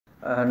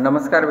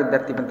नमस्कार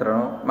विद्यार्थी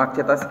मित्रांनो,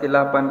 मागच्या तासिकेला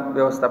आपण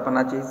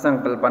व्यवस्थापनाची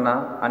संकल्पना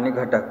आणि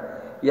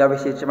घटक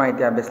याविषयीची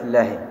माहिती अभ्यासलेली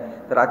आहे.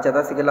 तर आजच्या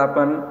तासिकेला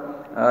आपण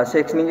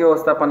शैक्षणिक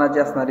व्यवस्थापनाची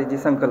असणारी जी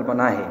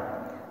संकल्पना आहे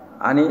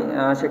आणि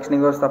शैक्षणिक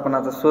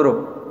व्यवस्थापनाचं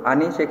स्वरूप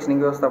आणि शैक्षणिक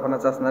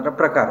व्यवस्थापनाचा असणारा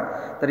प्रकार,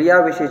 तर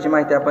याविषयीची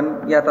माहिती आपण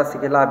या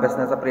तासिकेला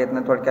अभ्यासण्याचा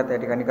प्रयत्न थोडक्यात या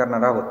ठिकाणी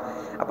करणार आहोत.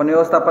 आपण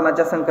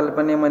व्यवस्थापनाच्या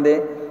संकल्पनेमध्ये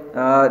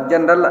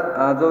जनरल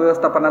जो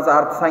व्यवस्थापनाचा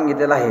अर्थ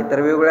सांगितलेला आहे,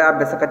 तर वेगवेगळ्या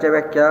अभ्यासकाच्या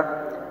व्याख्या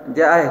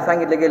जे आहे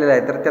सांगितले गेलेले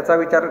आहे, तर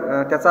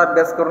त्याचा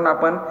अभ्यास करून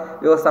आपण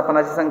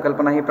व्यवस्थापनाची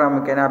संकल्पना ही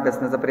प्रामुख्याने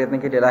अभ्यासण्याचा प्रयत्न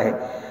केलेला आहे.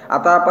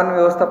 आता आपण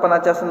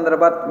व्यवस्थापनाच्या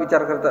संदर्भात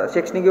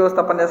शैक्षणिक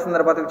व्यवस्थापनाच्या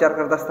संदर्भात विचार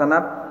करत असताना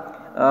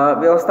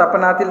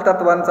व्यवस्थापनातील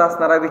तत्वांचा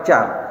असणारा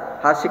विचार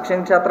हा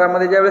शिक्षण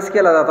क्षेत्रामध्ये ज्यावेळेस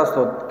केला जात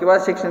असतो किंवा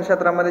शिक्षण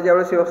क्षेत्रामध्ये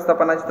ज्यावेळेस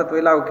व्यवस्थापनाची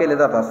तत्त्वे लागू केले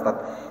जात असतात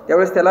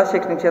त्यावेळेस त्याला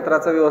शैक्षणिक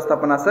क्षेत्राचं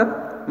व्यवस्थापन असं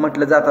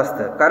म्हटलं जात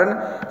असतं. कारण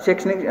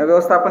शैक्षणिक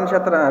व्यवस्थापन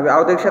क्षेत्र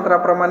औद्योगिक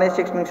क्षेत्राप्रमाणे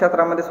शैक्षणिक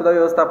क्षेत्रामध्ये सुद्धा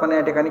व्यवस्थापन या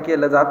ठिकाणी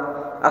केलं जात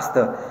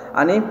असतं.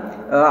 आणि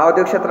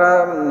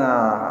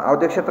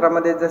औद्योगिक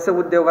क्षेत्रामध्ये जसं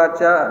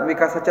उद्योगाच्या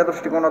विकासाच्या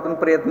दृष्टिकोनातून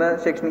प्रयत्न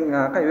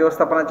शैक्षणिक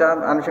व्यवस्थापनाच्या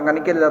अनुषंगाने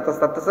केले जात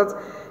असतात, तसंच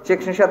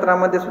शैक्षणिक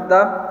क्षेत्रामध्ये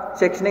सुद्धा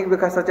शैक्षणिक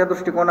विकासाच्या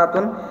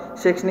दृष्टिकोनातून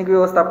शैक्षणिक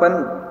व्यवस्थापन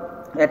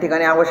या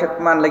ठिकाणी आवश्यक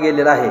मानलं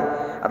गेलेलं आहे.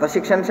 आता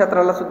शिक्षण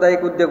क्षेत्राला सुद्धा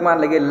एक उद्योग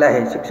मानलं गेलेलं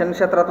आहे. शिक्षण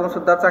क्षेत्रातून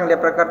सुद्धा चांगल्या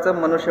प्रकारचं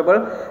मनुष्यबळ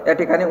या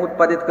ठिकाणी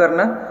उत्पादित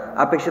करणं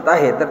अपेक्षित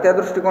आहे. तर त्या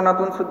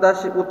दृष्टिकोनातून सुद्धा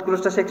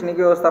उत्कृष्ट शैक्षणिक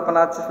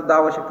व्यवस्थापनाची सुद्धा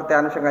आवश्यकता त्या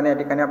अनुषंगाने या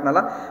ठिकाणी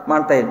आपल्याला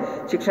मांडता येईल.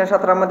 शिक्षण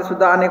क्षेत्रामध्ये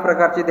सुद्धा अनेक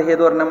प्रकारची ध्येय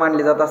धोरणं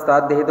मांडली जात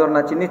असतात. ध्येय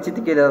धोरणाची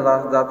निश्चिती केली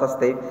जात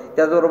असते.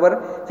 त्याचबरोबर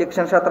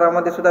शिक्षण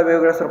क्षेत्रामध्ये सुद्धा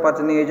वेगवेगळ्या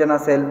स्वरूपाचं नियोजन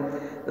असेल,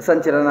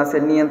 संचलन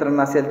असेल, नियंत्रण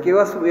असेल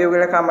किंवा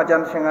वेगवेगळ्या कामाच्या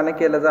अनुषंगाने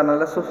केलं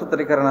जाणारं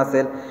सुसूत्रीकरण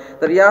असेल,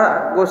 तर या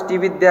गोष्टी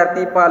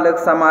विद्यार्थी, पालक,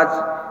 समाज,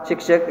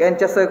 शिक्षक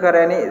यांच्या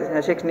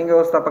सहकार्याने शैक्षणिक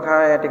व्यवस्थापक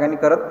हा या ठिकाणी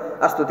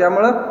करत असतो.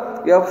 त्यामुळं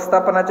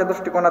व्यवस्थापनाच्या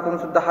दृष्टिकोनातून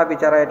सुद्धा हा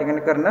विचार या ठिकाणी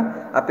करणं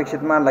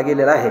अपेक्षित मानला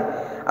गेलेला आहे.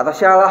 आता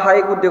शाळा हा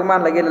एक उद्योग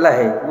मानला गेलेला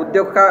आहे.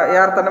 उद्योग का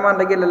या अर्थानं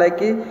मानला गेलेला आहे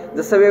की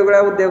जसं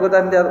वेगवेगळ्या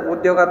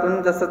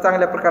उद्योगातून जसं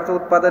चांगल्या प्रकारचं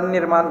उत्पादन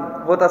निर्माण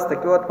होत असतं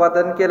किंवा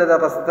उत्पादन केलं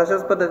जात असतं,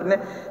 तशाच पद्धतीने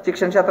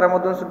शिक्षण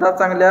क्षेत्रामधून सुद्धा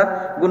चांगल्या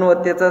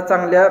गुणवत्तेचं,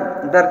 चांगल्या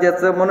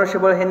दर्जाचं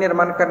मनुष्यबळ हे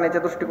निर्माण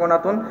करण्याच्या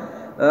दृष्टिकोनातून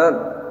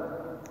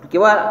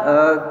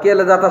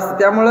केलं जात असतं.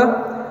 त्यामुळं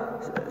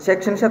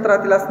शैक्षणिक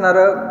क्षेत्रातील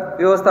असणारं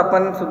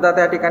व्यवस्थापन सुद्धा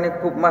त्या ठिकाणी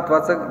खूप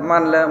महत्त्वाचं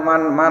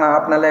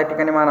आपल्याला या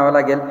ठिकाणी मानावं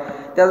लागेल.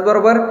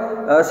 त्याचबरोबर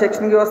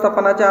शैक्षणिक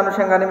व्यवस्थापनाच्या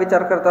अनुषंगाने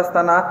विचार करत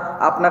असताना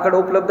आपल्याकडे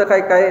उपलब्ध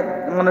काय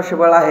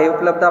मनुष्यबळ आहे,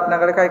 उपलब्ध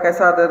आपल्याकडे काय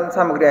साधन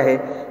सामग्री आहे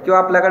किंवा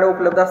आपल्याकडे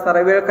उपलब्ध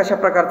असणारा वेळ कशा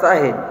प्रकारचा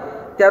आहे,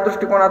 त्या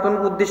दृष्टिकोनातून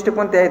उद्दिष्ट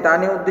कोणते आहेत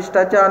आणि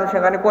उद्दिष्टाच्या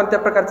अनुषंगाने कोणत्या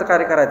प्रकारचं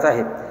कार्य करायचं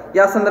आहे,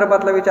 या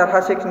संदर्भातला विचार हा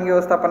शैक्षणिक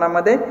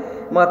व्यवस्थापनामध्ये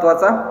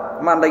महत्त्वाचा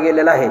मानला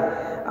गेलेला आहे.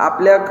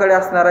 आपल्याकडे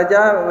असणाऱ्या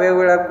ज्या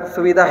वेगवेगळ्या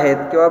सुविधा आहेत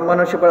किंवा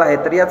मनुष्यबळ आहेत,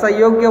 तर याचा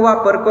योग्य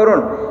वापर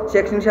करून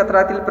शैक्षणिक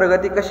क्षेत्रातील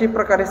प्रगती कशी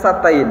प्रकारे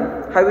साधता येईल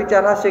हा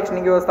विचार हा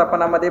शैक्षणिक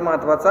व्यवस्थापनामध्ये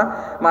महत्त्वाचा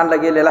मानला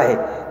गेलेला आहे.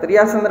 तर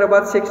या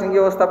संदर्भात शैक्षणिक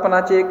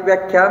व्यवस्थापनाची एक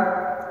व्याख्या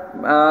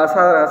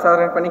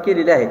साधारणपणे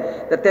केलेली आहे.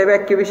 तर त्या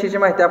व्याख्येविषयीची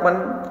माहिती आपण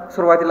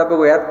सुरुवातीला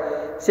बघूयात.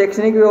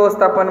 शैक्षणिक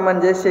व्यवस्थापन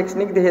म्हणजे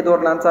शैक्षणिक ध्येय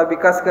धोरणांचा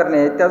विकास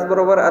करणे,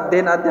 त्याचबरोबर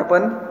अध्ययन,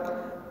 अध्यापन,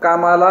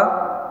 कामाला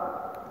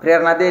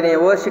प्रेरणा देणे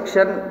व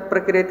शिक्षण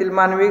प्रक्रियेतील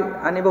मानवी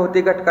आणि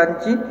भौतिक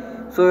घटकांची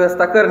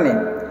सुव्यवस्था करणे.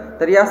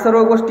 तर या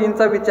सर्व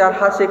गोष्टींचा विचार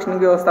हा शैक्षणिक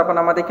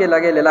व्यवस्थापनामध्ये केला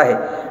गेलेला आहे.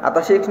 आता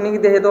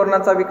शैक्षणिक ध्येय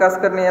धोरणांचा विकास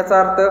करणे याचा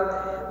अर्थ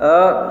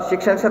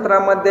शिक्षण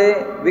क्षेत्रामध्ये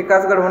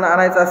विकास घडवून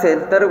आणायचा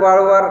असेल तर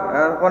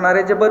वारंवार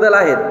होणारे जे बदल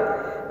आहेत,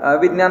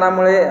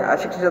 विज्ञानामुळे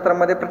शिक्षण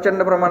क्षेत्रामध्ये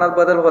प्रचंड प्रमाणात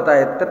बदल होत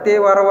आहेत, तर ते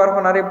वारंवार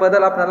होणारे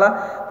बदल आपल्याला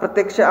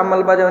प्रत्यक्ष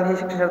अंमलबजावणी ही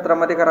शिक्षण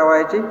क्षेत्रामध्ये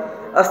करावायची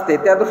असते.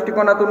 त्या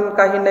दृष्टिकोनातून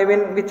काही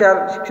नवीन विचार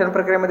शिक्षण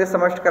प्रक्रियेमध्ये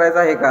समाविष्ट करायचा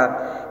आहे का,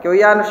 किंवा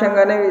या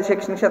अनुषंगाने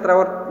शैक्षणिक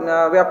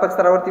क्षेत्रावर व्यापक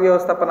स्तरावरती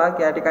व्यवस्थापना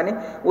या ठिकाणी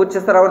उच्च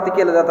स्तरावरती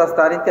केलं जात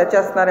असतं आणि त्याची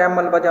असणारी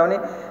अंमलबजावणी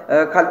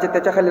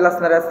त्याच्या खालील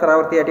असणाऱ्या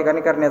स्तरावरती या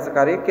ठिकाणी करण्याचं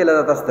कार्य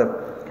केलं जात असतं.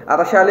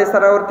 आता शालेय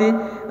स्तरावरती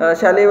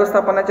शालेय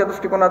व्यवस्थापनाच्या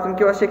दृष्टिकोनातून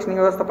किंवा शैक्षणिक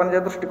व्यवस्थापनाच्या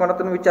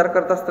दृष्टिकोनातून विचार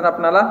करत असताना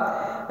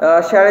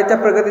आपल्याला शाळेच्या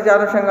प्रगतीच्या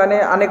अनुषंगाने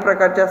अनेक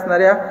प्रकारच्या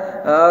असणाऱ्या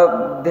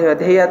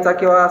ध्येयाचा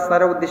किंवा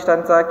असणाऱ्या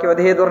उद्दिष्टांचा किंवा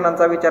ध्येय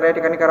धोरणांचा विचार या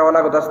ठिकाणी करावा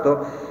लागत असतो.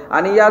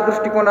 आणि या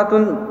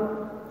दृष्टिकोनातून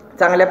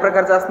चांगल्या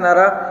प्रकारचा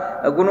असणारा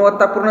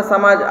गुणवत्तापूर्ण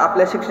समाज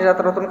आपल्या शिक्षण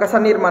क्षेत्रातून कसा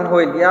निर्माण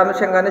होईल या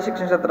अनुषंगाने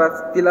शिक्षण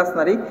क्षेत्रातील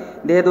असणारी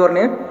ध्येय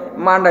धोरणे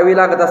मांडावी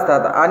लागत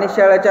असतात. आणि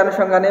शाळेच्या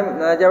अनुषंगाने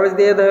ज्यावेळेस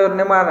ध्येय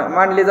धोरणे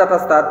मांडली जात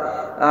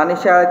असतात आणि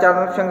शाळेच्या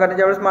अनुषंगाने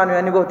ज्यावेळेस मानवी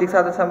आणि भौतिक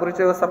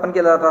साधनसामुग्रीचे व्यवस्थापन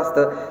केलं जात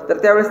असतं, तर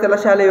त्यावेळेस त्याला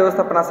शालेय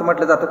व्यवस्थापन असं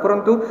म्हटलं जातं.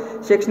 परंतु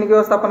शैक्षणिक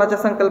व्यवस्थापनाच्या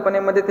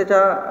संकल्पनेमध्ये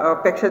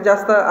त्याच्यापेक्षा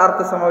जास्त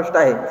अर्थ समाविष्ट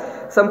आहे.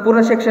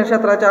 संपूर्ण शिक्षण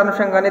क्षेत्राच्या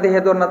अनुषंगाने ध्येय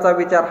धोरणाचा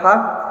विचार हा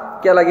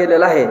केला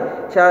गेलेला आहे।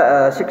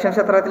 शिक्षण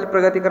क्षेत्रातील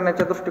प्रगती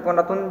करण्याच्या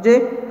दृष्टिकोनातून जे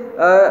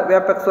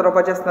व्यापक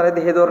स्वरूपाचे असणारे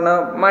ध्येय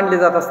धोरणं मांडली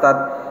जात असतात,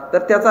 तर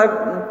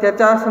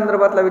त्याच्या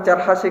संदर्भातला विचार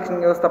हा शैक्षणिक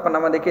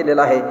व्यवस्थापनामध्ये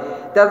केलेला आहे।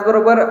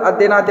 त्याचबरोबर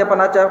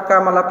अध्यापनाच्या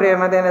कामाला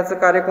प्रेरणा देण्याचं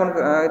कार्य कोण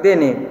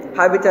देणे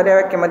हा विचार या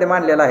व्याख्येमध्ये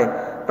मांडलेला आहे।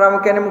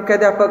 प्रामुख्याने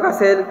मुख्याध्यापक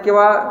असेल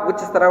किंवा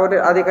उच्च स्तरावरील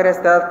अधिकारी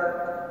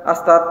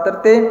असतात तर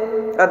ते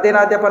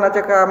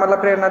अध्यापनाच्या कामाला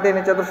प्रेरणा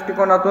देण्याच्या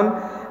दृष्टिकोनातून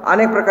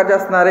अनेक प्रकारचे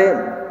असणारे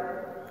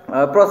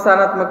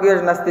प्रोत्साहनात्मक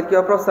योजना असतील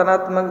किंवा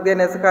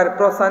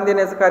प्रोत्साहन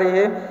देण्याचं कार्य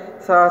हे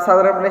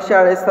साधारणपणे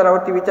शाळेत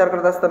स्तरावरती विचार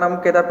करत असताना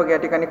मुख्याध्यापक या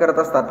ठिकाणी करत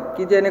असतात,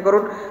 की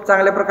जेणेकरून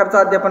चांगल्या प्रकारचं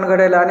अध्यापन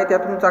घडेल आणि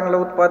त्यातून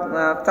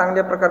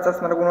चांगल्या प्रकारचा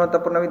असणारा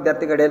गुणवत्तापूर्ण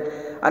विद्यार्थी घडेल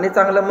आणि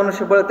चांगलं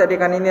मनुष्यबळ त्या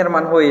ठिकाणी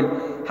निर्माण होईल,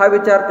 हा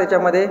विचार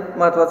त्याच्यामध्ये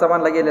महत्त्वाचा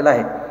मानला गेलेला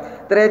आहे।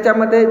 तर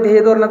याच्यामध्ये ध्येय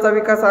धोरणाचा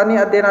विकास आणि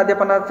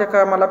अध्यापनाच्या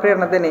कामाला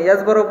प्रेरणा देणे,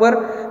 याचबरोबर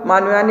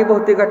मानवी आणि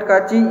भौतिक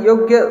घटकाची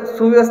योग्य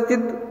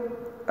सुव्यवस्थित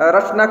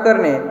रचना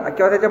करणे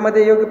किंवा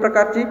त्याच्यामध्ये योग्य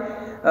प्रकारची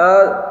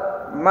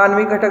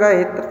मानवी घटक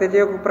आहेत तर त्याची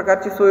योग्य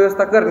प्रकारची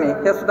सुव्यवस्था करणे,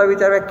 हे सुद्धा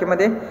विचार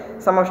व्याख्येमध्ये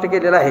समाविष्ट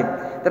केलेला आहे।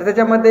 तर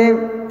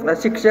त्याच्यामध्ये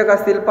शिक्षक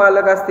असतील,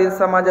 पालक असतील,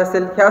 समाज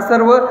असेल, ह्या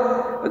सर्व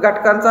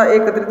घटकांचा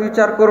एकत्रित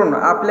विचार करून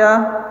आपल्या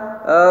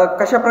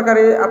कशा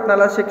प्रकारे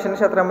आपल्याला शिक्षण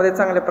क्षेत्रामध्ये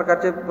चांगल्या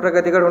प्रकारचे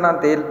प्रगती घडवून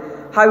आणता येईल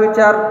हा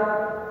विचार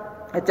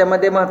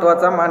ह्याच्यामध्ये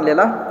महत्त्वाचा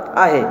मानलेला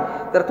आहे।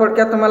 तर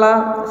थोडक्यात तुम्हाला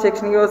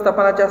शैक्षणिक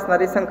व्यवस्थापनाची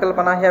असणारी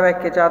संकल्पना ह्या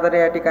व्याख्येच्या आधारे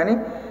या ठिकाणी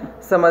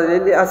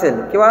समजलेली असेल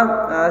किंवा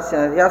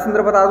या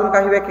संदर्भात अजून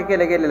काही व्याख्या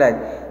केल्या गेलेल्या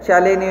आहेत।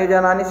 शालेय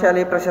नियोजन आणि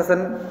शालेय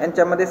प्रशासन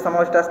यांच्यामध्ये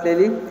समाविष्ट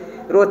असलेली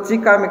रोजची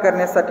कामे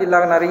करण्यासाठी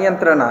लागणारी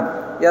यंत्रणा,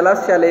 याला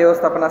शालेय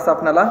व्यवस्थापन असं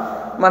आपल्याला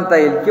म्हणता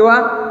येईल, किंवा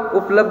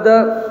उपलब्ध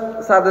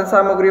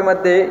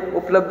साधनसामुग्रीमध्ये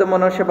उपलब्ध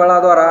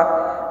मनुष्यबळाद्वारा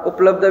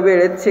उपलब्ध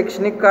वेळेत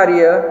शैक्षणिक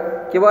कार्य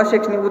किंवा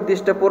शैक्षणिक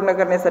उद्दिष्ट पूर्ण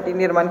करण्यासाठी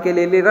निर्माण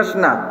केलेली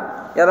रचना,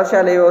 याला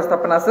शालेय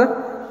व्यवस्थापन असं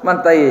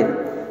म्हणता येईल।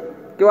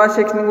 किंवा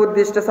शैक्षणिक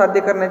उद्दिष्ट साध्य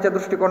करण्याच्या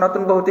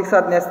दृष्टिकोनातून भौतिक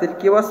साधने असतील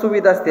किंवा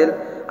सुविधा असतील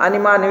आणि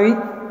मानवी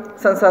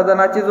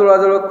संसाधनाची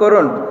जुळवाजुळव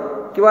करून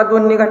किंवा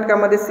दोन्ही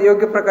घटकांमध्ये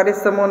योग्य प्रकारे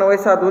समन्वय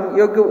साधून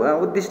योग्य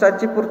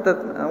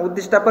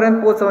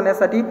उद्दिष्टापर्यंत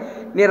पोहोचवण्यासाठी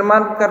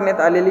निर्माण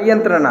करण्यात आलेली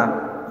यंत्रणा,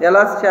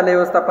 याला शालेय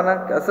व्यवस्थापन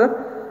असं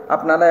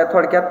आपणाला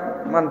थोडक्यात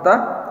म्हणता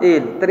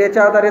येईल। तर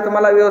याच्या आधारे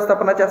तुम्हाला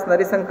व्यवस्थापनाची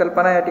असणारी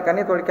संकल्पना या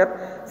ठिकाणी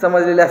थोडक्यात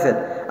समजलेली असेल।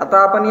 आता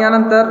आपण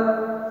यानंतर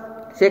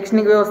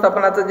शैक्षणिक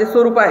व्यवस्थापनाचं जे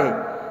स्वरूप आहे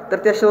तर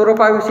त्या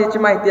स्वरूपाविषयीची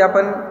माहिती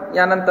आपण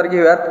यानंतर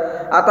घेऊयात।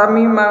 आता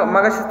मी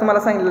मगाशीच तुम्हाला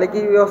सांगितलं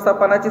की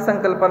व्यवस्थापनाची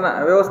संकल्पना,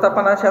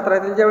 व्यवस्थापना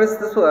क्षेत्रातील ज्यावेळेस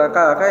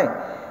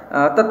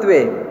तत्त्वे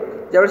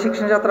ज्यावेळेस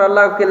शिक्षण क्षेत्राला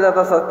लागू केले जात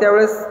असतात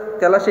त्यावेळेस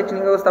त्याला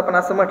शैक्षणिक व्यवस्थापन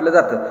असं म्हटलं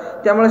जातं।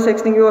 त्यामुळे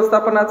शैक्षणिक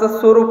व्यवस्थापनाचं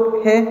स्वरूप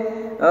हे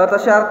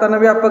तशा अर्थानं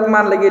व्यापक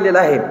मानलं गेलेलं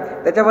आहे।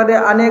 त्याच्यामध्ये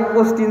अनेक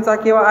गोष्टींचा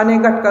किंवा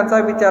अनेक घटकांचा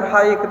विचार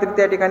हा एकत्रित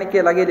त्या ठिकाणी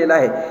केला गेलेला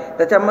आहे।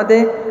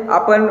 त्याच्यामध्ये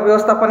आपण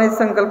व्यवस्थापनाची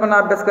संकल्पना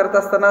अभ्यास करत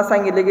असताना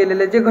सांगितले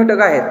गेलेले जे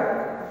घटक आहेत,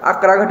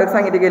 11 घटक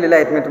सांगितले गेलेले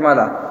आहेत मी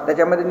तुम्हाला।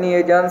 त्याच्यामध्ये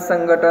नियोजन,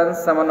 संघटन,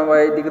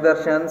 समन्वय,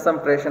 दिग्दर्शन,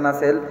 संप्रेषण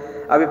असेल,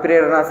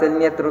 अभिप्रेरणा असेल,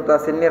 नेतृत्व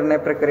असेल, निर्णय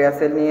प्रक्रिया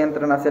असेल,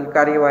 नियंत्रण असेल,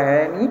 कार्यवाही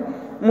आणि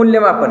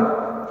मूल्यमापन,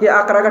 ही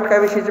 11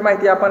 घटकाविषयीची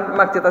माहिती आपण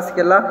मागच्या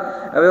तासिकेला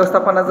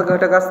व्यवस्थापनाचं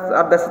घटक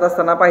अभ्यासत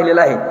असताना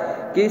पाहिलेलं आहे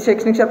की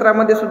शैक्षणिक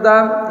क्षेत्रामध्ये सुद्धा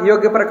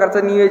योग्य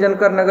प्रकारचं नियोजन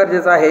करणं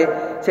गरजेचं आहे।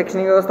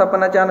 शैक्षणिक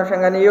व्यवस्थापनाच्या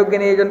अनुषंगाने योग्य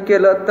नियोजन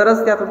केलं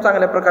तरच त्यातून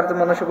चांगल्या प्रकारचं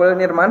मनुष्यबळ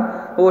निर्माण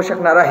होऊ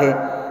शकणार आहे।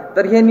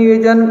 तर हे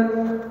नियोजन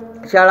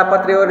शाळा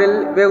पातळीवरील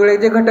वेगवेगळे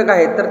जे घटक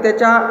आहेत तर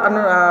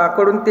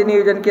कडून ते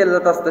नियोजन केलं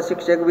जात असतं।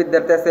 शिक्षक,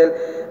 विद्यार्थी असेल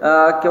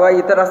किंवा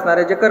इतर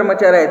असणारे जे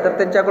कर्मचारी आहेत तर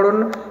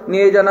त्यांच्याकडून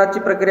नियोजनाची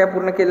प्रक्रिया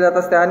पूर्ण केली जात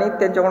असते आणि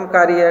त्यांच्याकडून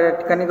कार्य या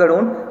ठिकाणी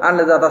घडवून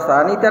आणलं जात असतं।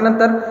 आणि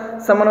त्यानंतर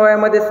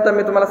समन्वयामध्ये सुद्धा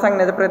मी तुम्हाला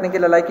सांगण्याचा प्रयत्न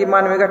केलेला आहे की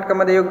मानवी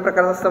घटकामध्ये योग्य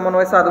प्रकारचा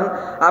समन्वय साधून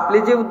आपले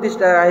जे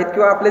उद्दिष्ट आहेत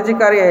किंवा आपले जे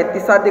कार्य आहेत ती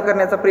साध्य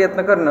करण्याचा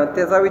प्रयत्न करणं,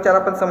 त्याचा विचार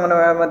आपण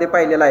समन्वयामध्ये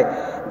पाहिलेला आहे।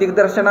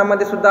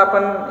 दिग्दर्शनामध्ये सुद्धा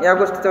आपण या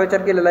गोष्टीचा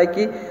विचार केलेला आहे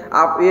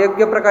की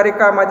योग्य प्रकारे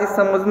कामाची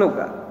समजणूक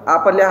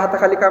आपल्या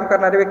हाताखाली काम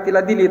करणाऱ्या व्यक्तीला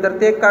दिली तर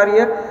ते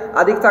कार्य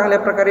अधिक चांगल्या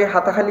प्रकारे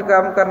हाताखाली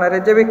काम करणारे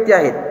जे व्यक्ती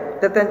आहेत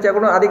तर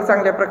त्यांच्याकडून अधिक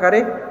चांगल्या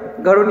प्रकारे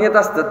घडून येत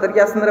असतं। तर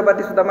या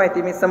संदर्भातली सुद्धा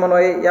माहिती मी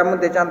समन्वय या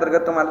मुद्द्याच्या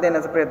अंतर्गत तुम्हाला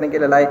देण्याचा प्रयत्न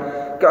केलेला आहे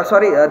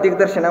किंवा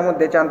दिग्दर्शन या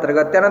मुद्द्याच्या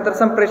अंतर्गत। त्यानंतर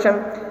संप्रेषण,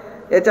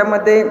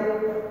 याच्यामध्ये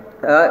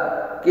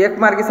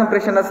एकमार्गी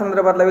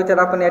संप्रेषणासंदर्भातला विचार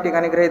आपण या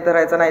ठिकाणी गृहीत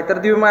धरायचा नाही, तर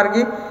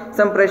द्विमार्गी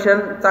संप्रेषण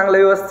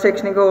चांगलं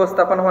शैक्षणिक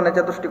व्यवस्थापन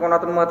होण्याच्या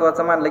दृष्टिकोनातून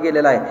महत्त्वाचं मानलं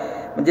गेलेलं आहे।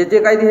 म्हणजे जे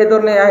काही ध्येय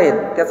धोरणे आहेत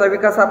त्याचा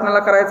विकास आपल्याला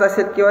करायचा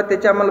असेल किंवा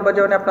त्याची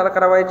अंमलबजावणी आपल्याला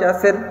करावायची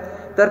असेल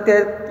तर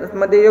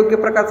त्यामध्ये योग्य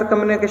प्रकारचं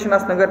कम्युनिकेशन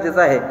असणं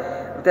गरजेचं आहे।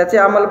 त्याची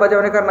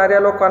अंमलबजावणी करणाऱ्या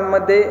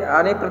लोकांमध्ये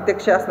आणि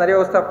प्रत्यक्ष असणाऱ्या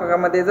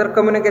व्यवस्थापकामध्ये जर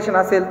कम्युनिकेशन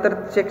असेल तर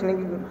शैक्षणिक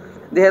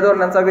ध्येय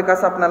धोरणांचा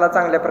विकास आपल्याला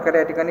चांगल्या प्रकारे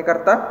या ठिकाणी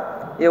करता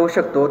येऊ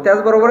शकतो।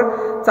 त्याचबरोबर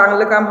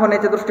चांगलं काम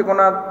होण्याच्या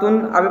दृष्टिकोनातून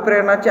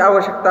अभिप्रेरणाची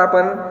आवश्यकता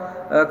आपण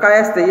काय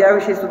असते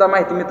याविषयी सुद्धा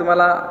माहिती मी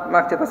तुम्हाला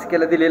मागच्या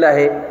तासिकेला दिलेलं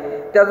आहे।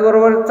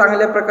 त्याचबरोबर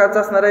चांगल्या प्रकारचं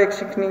असणारं एक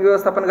शैक्षणिक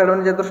व्यवस्थापन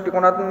घडवण्याच्या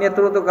दृष्टिकोनातून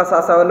नेतृत्व कसं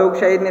असावं,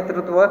 लोकशाही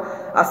नेतृत्व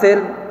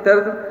असेल तर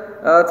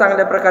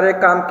चांगल्या प्रकारे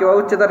काम किंवा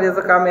उच्च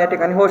दर्जाचं काम या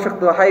ठिकाणी होऊ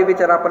शकतो, हाही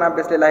विचार आपण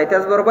अभ्यासलेला आहे.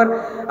 त्याचबरोबर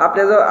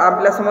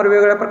आपल्यासमोर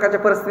वेगवेगळ्या प्रकारच्या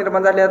परिस्थिती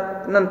निर्माण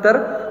झाल्यानंतर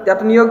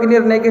त्यातून योग्य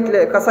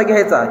निर्णय कसा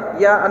घ्यायचा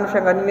या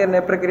अनुषंगाने निर्णय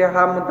प्रक्रिया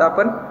हा मुद्दा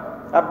आपण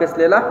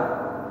अभ्यासलेला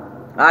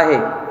आहे.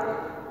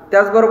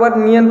 त्याचबरोबर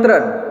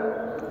नियंत्रण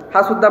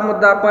हा सुद्धा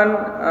मुद्दा आपण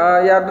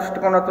या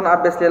दृष्टिकोनातून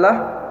अभ्यासलेला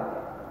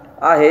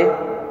आहे.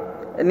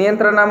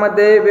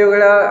 नियंत्रणामध्ये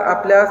वेगवेगळ्या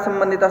आपल्या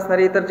संबंधित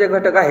असणारे इतर जे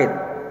घटक आहेत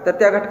तर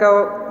त्या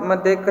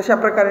घटकामध्ये कशा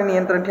प्रकारे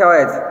नियंत्रण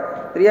ठेवायचं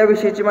तर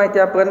याविषयीची माहिती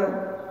आपण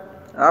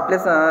आपल्या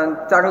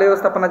चांगल्या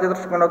व्यवस्थापनाच्या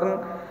दृष्टिकोनातून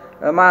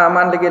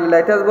मांडलं गेलेलं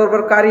आहे.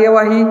 त्याचबरोबर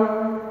कार्यवाही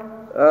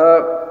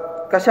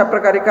कशा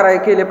प्रकारे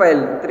केले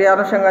पाहिजे तर या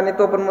अनुषंगाने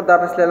तो पण मुद्दा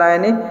अभ्यासलेला आहे.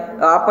 आणि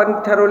आपण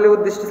ठरवले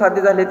उद्दिष्ट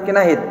साध्य झालेत की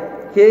नाहीत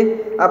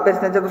हे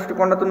अभ्यासण्याच्या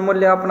दृष्टिकोनातून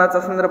मूल्यमापनाचा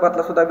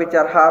संदर्भातला सुद्धा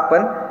विचार हा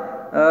आपण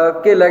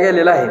केला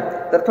गेलेला आहे.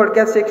 तर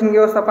थोडक्यात शैक्षणिक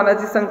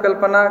व्यवस्थापनाची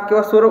संकल्पना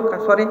किंवा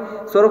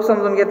स्वरूप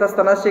समजून घेत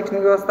असताना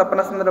शैक्षणिक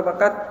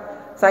व्यवस्थापनासंदर्भात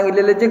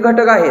सांगितलेले जे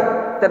घटक आहेत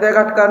तर त्या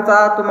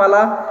घटकांचा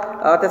तुम्हाला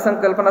त्या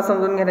संकल्पना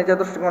समजून घेण्याच्या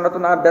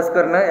दृष्टिकोनातून अभ्यास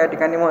करणं या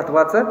ठिकाणी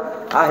महत्त्वाचं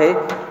आहे.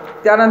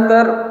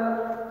 त्यानंतर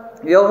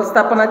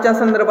व्यवस्थापनाच्या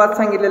संदर्भात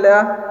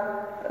सांगितलेल्या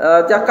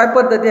ज्या काय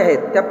पद्धती आहेत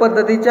त्या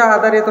पद्धतीच्या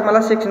आधारे तुम्हाला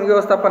शैक्षणिक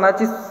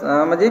व्यवस्थापनाची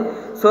म्हणजे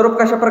स्वरूप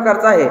कशा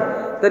प्रकारचं आहे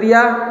तर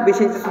या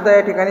विषयीची सुद्धा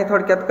या ठिकाणी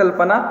थोडक्यात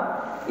कल्पना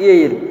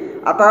येईल.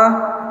 आता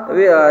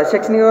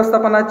शैक्षणिक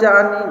व्यवस्थापनाच्या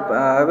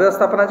आणि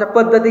व्यवस्थापनाच्या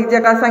पद्धती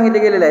ज्या काय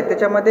सांगितल्या गेलेल्या आहेत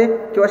त्याच्यामध्ये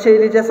किंवा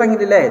शैली ज्या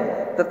सांगितलेल्या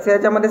आहेत तर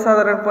त्याच्यामध्ये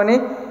साधारणपणे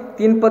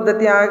 3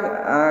 पद्धती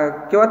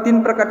किंवा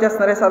 3 प्रकारच्या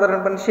असणाऱ्या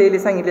साधारणपणे शैली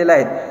सांगितलेल्या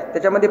आहेत.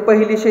 त्याच्यामध्ये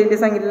पहिली शैली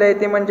सांगितलेली आहे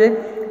ते म्हणजे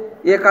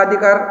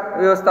एकाधिकार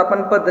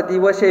व्यवस्थापन पद्धती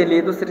व शैली,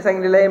 दुसरी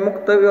सांगितलेली आहे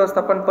मुक्त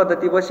व्यवस्थापन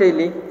पद्धती व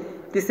शैली,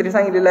 तिसरी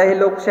सांगितलेली आहे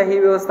लोकशाही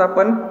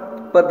व्यवस्थापन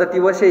पद्धती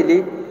व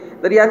शैली.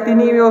 तर या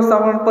तिन्ही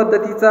व्यवस्थापन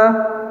पद्धतीचा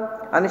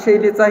आणि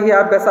शैलीचाही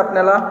अभ्यास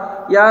आपल्याला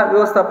या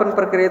व्यवस्थापन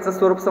प्रक्रियेचं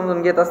स्वरूप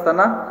समजून घेत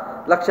असताना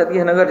लक्षात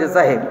घेणं गरजेचं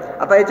आहे.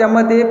 आता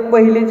याच्यामध्ये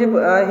पहिली जी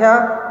ह्या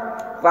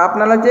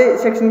आपल्याला जे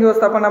शैक्षणिक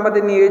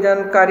व्यवस्थापनामध्ये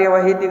नियोजन,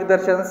 कार्यवाही,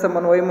 दिग्दर्शन,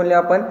 समन्वय,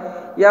 मूल्यमापन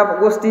या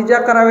गोष्टी ज्या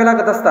कराव्या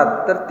लागत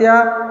असतात तर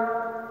त्या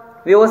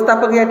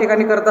व्यवस्थापक या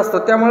ठिकाणी करत असतो.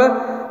 त्यामुळं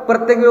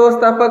प्रत्येक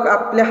व्यवस्थापक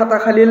आपल्या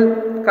हाताखालील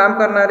काम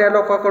करणाऱ्या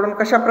लोकांकडून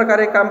कशा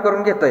प्रकारे काम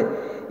करून घेतोय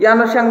या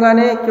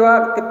अनुषंगाने किंवा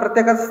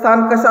प्रत्येकाचं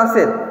स्थान कसं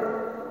असेल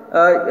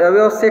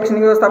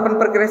शैक्षणिक व्यवस्थापन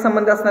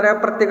प्रक्रियेसंबंधी असणाऱ्या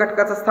प्रत्येक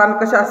घटकाचं स्थान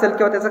कसं असेल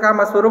किंवा त्याचं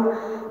कामस्वरूप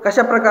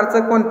कशा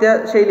प्रकारचं कोणत्या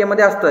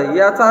शैलीमध्ये असतं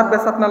याचा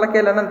अभ्यास आपल्याला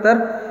केल्यानंतर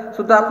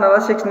सुद्धा आपल्याला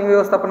शैक्षणिक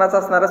व्यवस्थापनाचं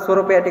असणारं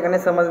स्वरूप या ठिकाणी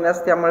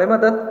समजण्यास त्यामुळे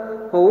मदत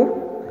होऊ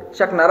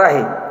शकणार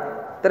आहे.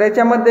 तर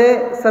याच्यामध्ये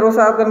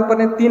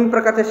सर्वसाधारणपणे 3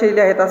 प्रकारच्या शैली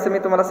आहेत असं मी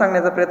तुम्हाला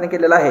सांगण्याचा प्रयत्न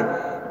केलेला आहे.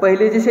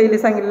 पहिली जी शैली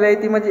सांगितलेली आहे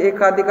ती म्हणजे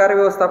एकाधिकार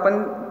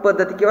व्यवस्थापन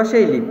पद्धती किंवा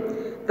शैली.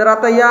 तर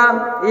आता या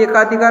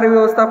एकाधिकार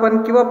व्यवस्थापन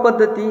किंवा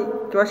पद्धती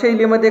किंवा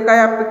शैलीमध्ये काय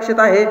अपेक्षित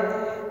आहे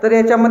तर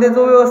याच्यामध्ये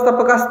जो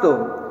व्यवस्थापक असतो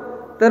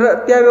तर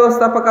त्या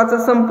व्यवस्थापकाचं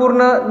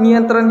संपूर्ण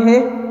नियंत्रण हे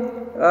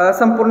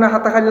संपूर्ण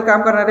हाताखाली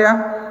काम करणाऱ्या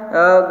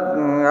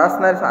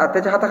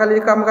त्याच्या हाताखाली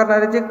काम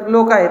करणारे जे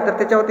लोक आहेत तर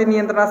त्याच्यावरती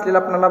नियंत्रण असलेलं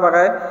आपल्याला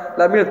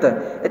बघायला मिळतं.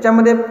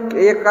 याच्यामध्ये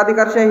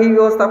एकाधिकारशाही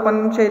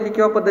व्यवस्थापन शैली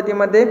किंवा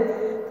पद्धतीमध्ये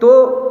तो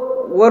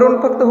वरून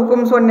फक्त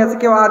हुकूम सोडण्याचं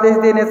किंवा आदेश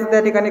देण्याचं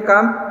त्या ठिकाणी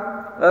काम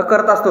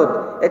करत असतो.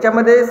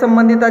 याच्यामध्ये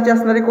संबंधिताची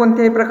असणारी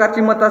कोणत्याही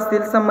प्रकारची मतं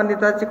असतील,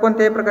 संबंधिताची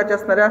कोणत्याही प्रकारचे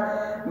असणाऱ्या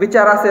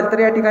विचार असेल तर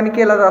या ठिकाणी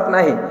केला जात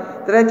नाही.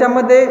 तर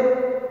याच्यामध्ये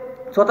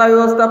स्वतः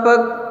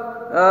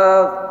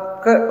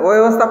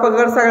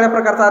व्यवस्थापकाकडे सगळ्या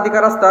प्रकारचा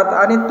अधिकार असतात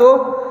आणि तो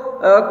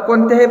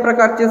कोणत्याही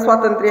प्रकारचे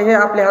स्वातंत्र्य हे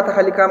आपल्या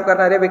हाताखाली काम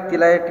करणाऱ्या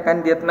व्यक्तीला या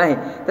ठिकाणी देत नाही.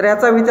 तर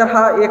याचा विचार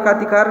हा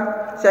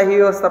एकाधिकारशाही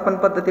व्यवस्थापन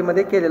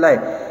पद्धतीमध्ये केलेला आहे.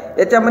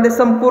 याच्यामध्ये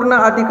संपूर्ण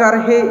अधिकार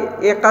हे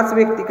एकाच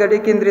व्यक्तीकडे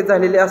केंद्रित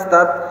झालेले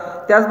असतात.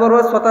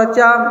 त्याचबरोबर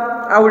स्वतःच्या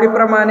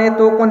आवडीप्रमाणे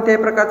तो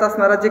कोणत्याही प्रकारचं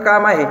असणारा जे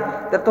काम आहे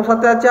तर तो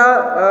स्वतःच्या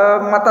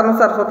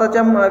मतानुसार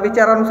स्वतःच्या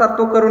विचारानुसार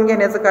तो करून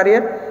घेण्याचं कार्य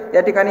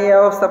या ठिकाणी या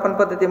व्यवस्थापन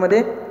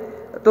पद्धतीमध्ये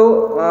तो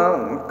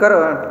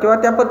किंवा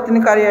त्या पद्धतीने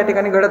कार्य या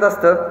ठिकाणी घडत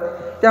असतं.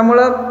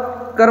 त्यामुळं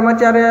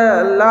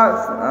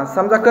कर्मचाऱ्याला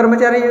समजा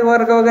कर्मचारी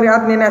वर्ग वगैरे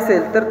आज्ञेने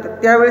असेल तर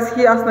त्यावेळेस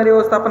ही असणारी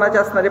व्यवस्थापनाची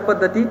असणारी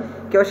पद्धती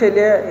किंवा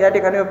शैली या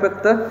ठिकाणी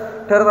उपयुक्त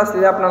ठरत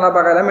असलेली आपल्याला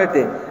बघायला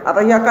मिळते.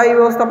 आता ह्या काही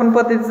व्यवस्थापन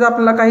पद्धतीचं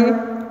आपल्याला काही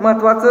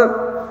महत्त्वाचं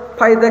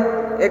फायदे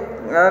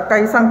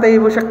काही सांगता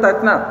येऊ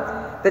शकतात ना.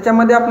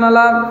 त्याच्यामध्ये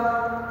आपल्याला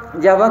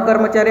जेव्हा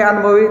कर्मचारी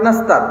अनुभवी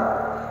नसतात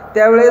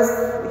त्यावेळेस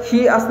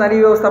ही असणारी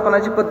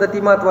व्यवस्थापनाची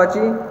पद्धती महत्त्वाची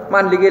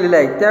मानली गेलेली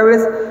आहे.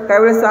 त्यावेळेस काही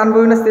वेळेस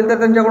अनुभवी नसतील तर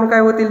त्यांच्याकडून काय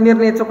होतील,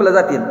 निर्णय चुकले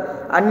जातील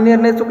आणि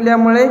निर्णय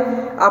चुकल्यामुळे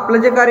आपलं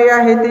जे कार्य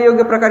आहे ते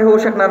योग्य प्रकारे होऊ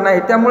शकणार नाही.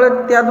 त्यामुळे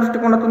त्या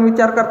दृष्टिकोनातून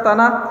विचार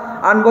करताना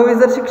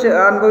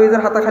अनुभवी जर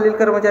हाताखालील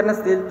कर्मचारी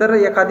नसतील तर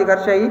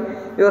एकाधिकारशाही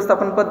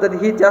व्यवस्थापन पद्धती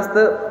ही जास्त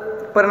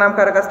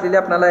परिणामकारक असलेली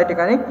आपल्याला या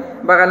ठिकाणी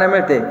बघायला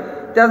मिळते.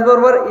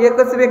 त्याचबरोबर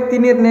एकच व्यक्ती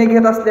निर्णय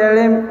घेत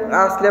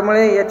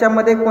असल्यामुळे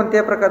याच्यामध्ये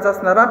कोणत्याही प्रकारचा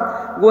असणारा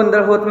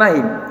गोंधळ होत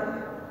नाही.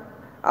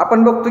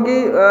 आपण बघतो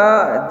की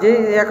जे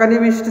एखादी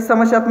विशिष्ट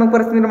समस्यात्मक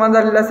परिस्थिती निर्माण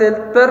झालेली असेल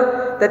तर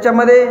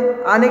त्याच्यामध्ये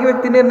अनेक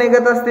व्यक्ती निर्णय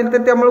घेत असतील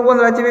तर त्यामुळे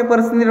गोंधळाची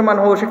परिस्थिती निर्माण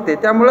होऊ शकते.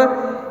 त्यामुळं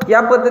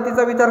या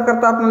पद्धतीचा विचार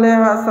करता आपल्याला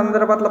ह्या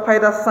संदर्भातला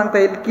फायदा असं सांगता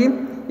येईल की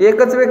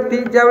एकच व्यक्ती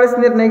ज्यावेळेस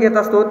निर्णय घेत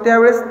असतो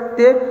त्यावेळेस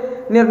ते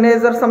निर्णय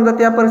जर समजा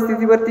त्या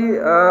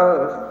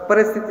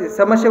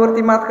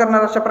समस्येवरती मात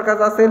करणारा अशा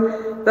प्रकारचा असेल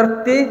तर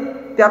ते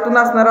त्यातून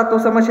असणारा तो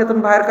समस्येतून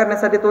बाहेर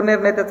करण्यासाठी तो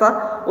निर्णय त्याचा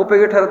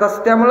उपयोगी ठरत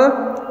असतो. त्यामुळं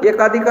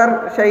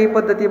एकाधिकारशाही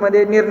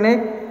पद्धतीमध्ये निर्णय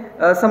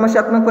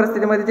समस्यात्मक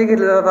परिस्थितीमध्ये जे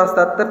घेतले जात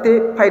असतात तर ते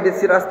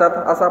फायदेशीर असतात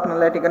असं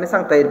आपल्याला या ठिकाणी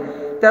सांगता येईल.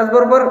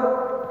 त्याचबरोबर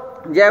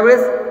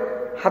ज्यावेळेस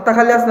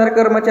हाताखाली असणारे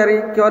कर्मचारी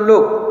किंवा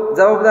लोक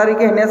जबाबदारी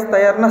घेण्यास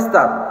तयार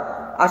नसतात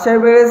अशा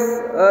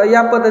वेळेस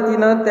या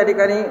पद्धतीनं त्या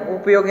ठिकाणी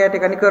उपयोग या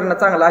ठिकाणी करणं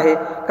चांगलं आहे.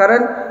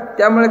 कारण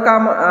त्यामुळे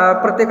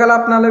प्रत्येकाला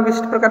आपल्याला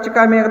विशिष्ट प्रकारची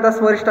कामे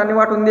एकदाच वरिष्ठांनी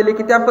वाटून दिली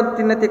की त्या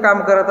पद्धतीनं ते काम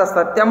करत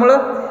असतात. त्यामुळं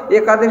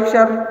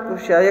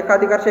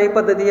एकाधिकारशाही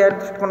पद्धती या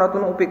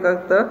दृष्टिकोनातून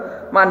उपयुक्त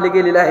मानली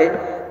गेलेली आहे.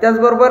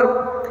 त्याचबरोबर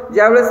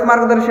ज्यावेळेस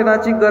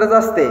मार्गदर्शनाची गरज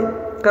असते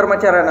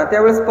कर्मचाऱ्यांना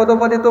त्यावेळेस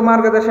पदोपदी तो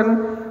मार्गदर्शन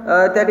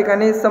त्या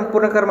ठिकाणी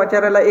संपूर्ण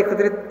कर्मचाऱ्याला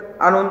एकत्रित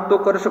आणून तो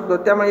करू शकतो.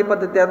 त्यामुळे ही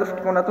पद्धती या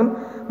दृष्टिकोनातून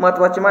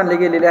महत्त्वाची मानली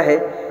गेलेली आहे.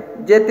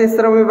 जे ते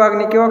श्रम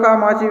विभागणी किंवा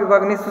कामाची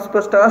विभागणी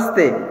सुस्पष्ट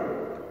असते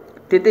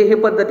तिथे ही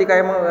पद्धती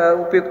काय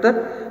उपयुक्त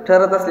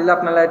ठरत असलेली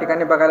आपल्याला या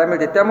ठिकाणी बघायला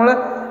मिळते. त्यामुळं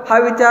हा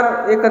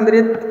विचार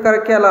एकंदरीत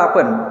केला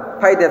आपण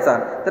फायद्याचा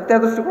तर त्या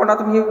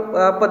दृष्टिकोनातून ही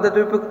पद्धत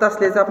उपयुक्त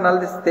असल्याचे आपल्याला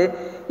दिसते.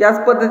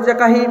 याच पद्धतीच्या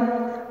काही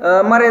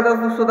मर्यादा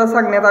सुद्धा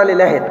सांगण्यात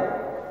आलेल्या आहेत.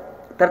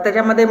 तर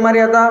त्याच्यामध्ये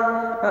मर्यादा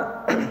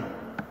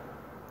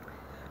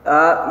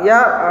या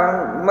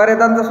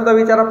मर्यादांचा सुद्धा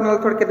विचार आपल्याला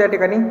थोडक्यात त्या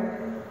ठिकाणी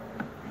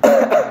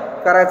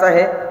करायचा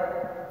आहे.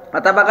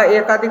 आता बघा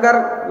एकाधिकार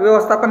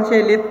व्यवस्थापन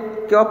शैलीत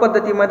किंवा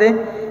पद्धतीमध्ये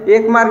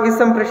एकमार्गी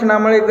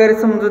संप्रेषणामुळे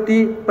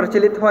गैरसमजुती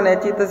प्रचलित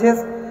होण्याची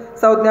तसेच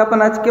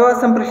संज्ञापनाची किंवा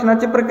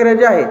संप्रेषणाची प्रक्रिया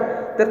जी आहे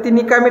तर ती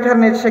निकामी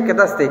ठरण्याची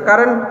शक्यता असते.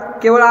 कारण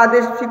केवळ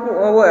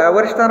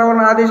वरिष्ठांवरून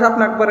आदेश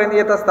आपणापर्यंत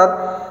येत असतात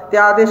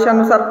त्या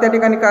आदेशानुसार त्या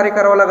ठिकाणी कार्य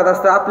करावं लागत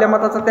असतं. आपल्या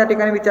मताचा त्या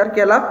ठिकाणी विचार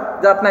केला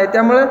जात नाही.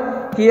 त्यामुळे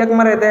ही एक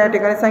मर्यादा या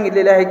ठिकाणी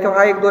सांगितलेली आहे किंवा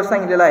हा एक दोष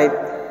सांगितलेला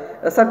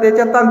आहे.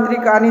 सध्याच्या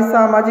तांत्रिक आणि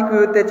सामाजिक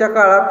विविधतेच्या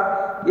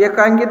काळात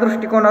एकांगी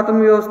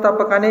दृष्टिकोनातून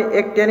व्यवस्थापकाने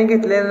एकट्याने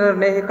घेतलेले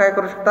निर्णय हे काय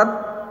करू शकतात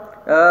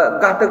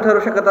घातक ठरू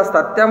शकत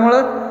असतात.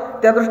 त्यामुळं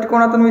त्या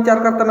दृष्टिकोनातून विचार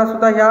करताना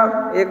सुद्धा ह्या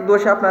एक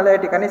दोष आपल्याला या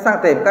ठिकाणी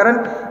सांगता येईल. कारण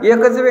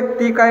एकच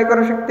व्यक्ती काय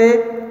करू शकते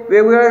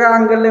वेगवेगळ्या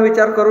अँगलने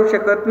विचार करू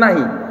शकत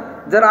नाही.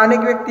 जर अनेक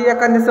व्यक्ती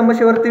एखाद्या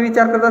समस्येवरती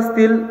विचार करत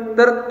असतील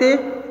तर ते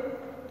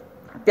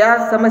त्या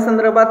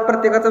समस्येसंदर्भात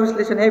प्रत्येकाचं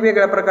विश्लेषण हे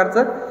वेगळ्या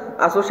प्रकारचं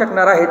असू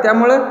शकणार आहे.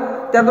 त्यामुळं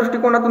त्या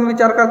दृष्टिकोनातून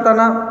विचार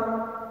करताना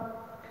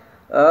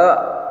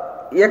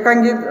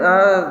एकांगी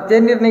जे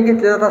निर्णय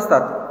घेतले जात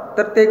असतात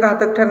तर ते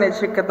घातक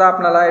ठरण्याची शक्यता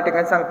आपल्याला या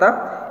ठिकाणी सांगता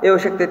येऊ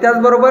शकते.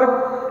 त्याचबरोबर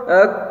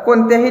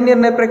कोणत्याही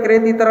निर्णय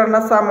प्रक्रियेत इतरांना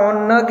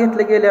सामावून न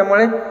घेतले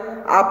गेल्यामुळे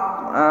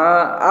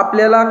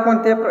आपल्याला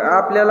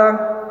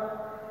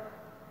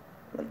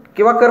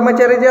किंवा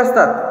कर्मचारी जे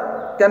असतात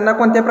त्यांना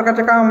कोणत्या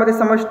प्रकारच्या कामामध्ये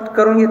समाविष्ट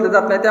करून घेतलं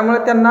जात नाही. त्यामुळे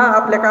त्यांना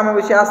आपल्या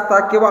कामाविषयी आस्था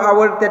किंवा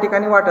आवड त्या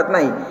ठिकाणी वाटत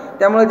नाही.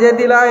 त्यामुळे जे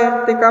दिलं आहे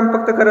ते काम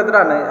फक्त करत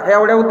राहणं ह्या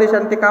एवढ्या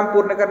उद्देशाने ते काम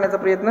पूर्ण करण्याचा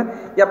प्रयत्न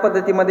या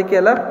पद्धतीमध्ये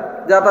केला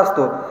जात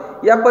असतो.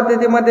 या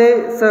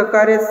पद्धतीमध्ये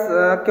सहकार्य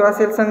किंवा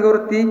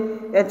संघवृत्ती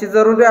यांची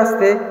जरुरी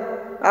असते.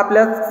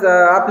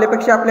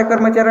 आपल्यापेक्षा आपल्या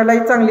कर्मचाऱ्यालाही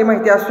चांगली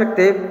माहिती असू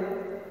शकते.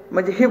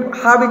 म्हणजे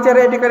हा विचार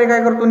या ठिकाणी काय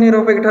करतो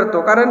निरुपयोगी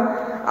ठरतो. कारण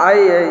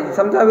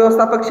समजा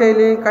व्यवस्थापक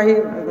शैली काही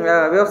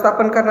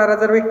व्यवस्थापन करणारा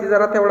जर व्यक्ती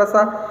जरा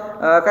तेवढासा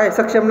काही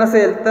सक्षम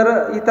नसेल तर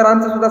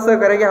इतरांचं सुद्धा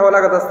सहकार्य घ्यावं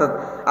लागत असतात.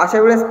 अशा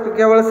वेळेस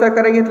केवळ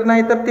सहकार्य घेतलं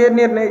नाही तर ते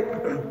निर्णय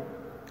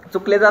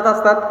चुकले जात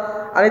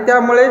असतात आणि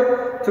त्यामुळे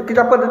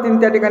चुकीच्या पद्धतीने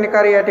त्या ठिकाणी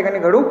कार्य या ठिकाणी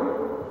घडू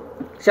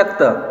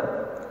शकतं.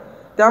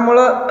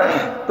 त्यामुळं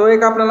तो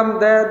एक आपल्याला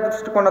त्या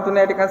दृष्टिकोनातून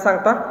या ठिकाणी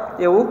सांगता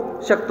येऊ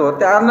शकतो.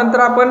 त्यानंतर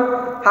आपण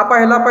हा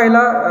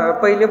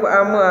पहिले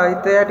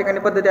इथं या ठिकाणी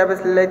पद्धती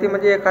अभ्यासलेली आहे ती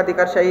म्हणजे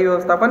एकाधिकारशाही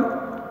व्यवस्थापन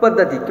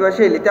पद्धती किंवा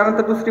शैली.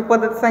 त्यानंतर दुसरी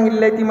पद्धती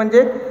सांगितलेली आहे ती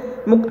म्हणजे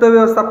मुक्त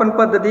व्यवस्थापन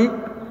पद्धती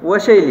व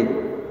शैली.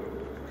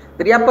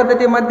 तर या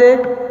पद्धतीमध्ये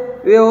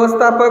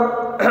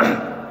व्यवस्थापक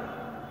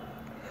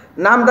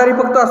नामधारी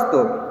फक्त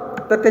असतो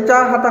तर त्याच्या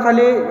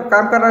हाताखाली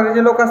काम करणारे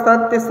जे लोक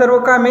असतात ते सर्व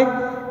कामे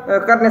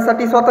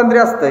करण्यासाठी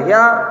स्वातंत्र्य असतं.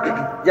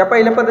 ज्या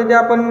पहिल्या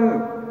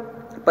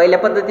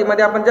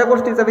पद्धतीमध्ये आपण ज्या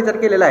गोष्टीचा विचार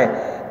केलेला आहे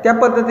त्या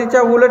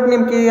पद्धतीच्या उलट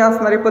नेमकी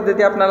असणारी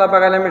पद्धती आपल्याला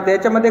बघायला मिळते.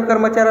 याच्यामध्ये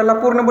कर्मचाऱ्याला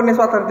पूर्णपणे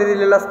स्वातंत्र्य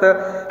दिलेलं असतं.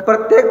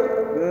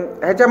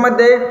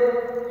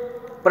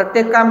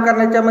 प्रत्येक काम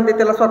करण्याच्यामध्ये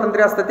त्याला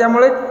स्वातंत्र्य असतं.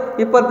 त्यामुळे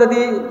ही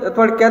पद्धती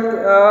थोडक्यात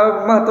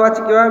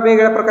महत्त्वाची किंवा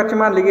वेगळ्या प्रकारची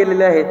मानली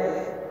गेलेली आहे.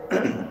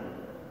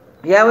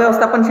 या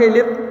व्यवस्थापन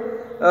शैलीत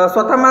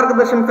स्वतः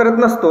मार्गदर्शन करत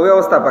नसतो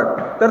व्यवस्थापक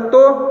तर तो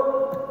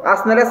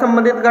असणाऱ्या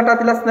संबंधित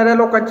गटातील असणाऱ्या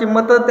लोकांची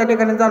मतं त्या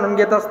ठिकाणी जाणून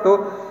घेत असतो.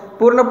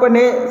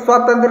 पूर्णपणे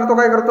स्वातंत्र्य तो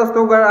काय करत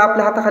असतो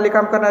आपल्या हाताखाली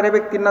काम करणाऱ्या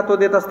व्यक्तींना तो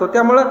देत असतो.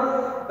 त्यामुळं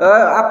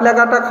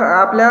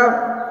आपल्या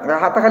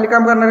हाताखाली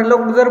काम करणारे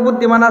लोक जर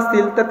बुद्धिमान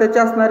असतील तर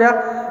त्याच्या असणाऱ्या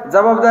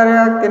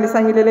जबाबदाऱ्या त्यांनी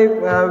सांगितलेले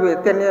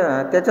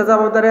त्याच्या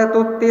जबाबदाऱ्या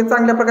ते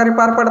चांगल्या प्रकारे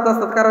पार पाडत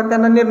असतात, कारण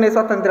त्यांना निर्णय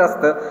स्वातंत्र्य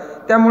असतं.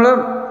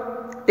 त्यामुळं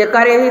ते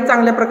कार्यही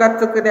चांगल्या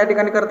प्रकारचं त्या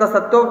ठिकाणी करत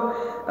असतात. तो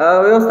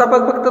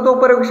व्यवस्थापक फक्त तो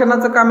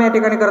पर्यवेक्षणाचं काम या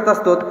ठिकाणी करत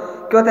असतो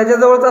किंवा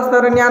त्याच्याजवळच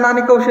असणारं ज्ञान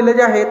आणि कौशल्य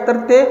जे आहेत तर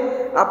ते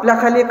आपल्या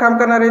खाली काम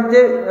करणारे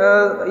जे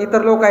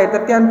इतर लोक आहेत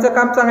तर त्यांचं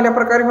काम चांगल्या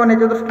प्रकारे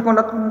होण्याच्या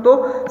दृष्टिकोनातून तो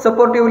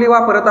सपोर्टिव्हली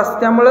वापरत असतो.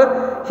 त्यामुळं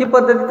ही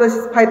पद्धती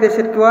तशीच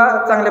फायदेशीर किंवा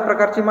चांगल्या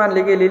प्रकारची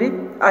मानली गेलेली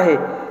आहे.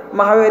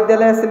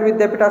 महाविद्यालय असेल,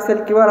 विद्यापीठ असेल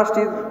किंवा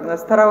राष्ट्रीय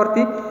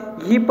स्तरावरती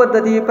ही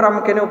पद्धती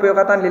प्रामुख्याने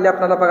उपयोगात आणलेली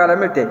आपल्याला बघायला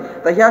मिळते.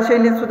 तर ह्या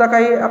शैलीत सुद्धा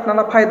काही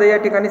आपल्याला फायदे या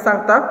ठिकाणी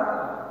सांगता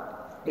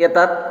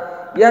येतात.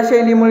 या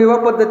शैलीमुळे व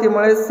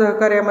पद्धतीमुळे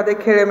सहकार्यामध्ये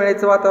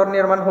खेळीमेळीचं वातावरण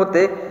निर्माण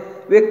होते.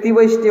 व्यक्ती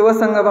वैशिष्ट्ये व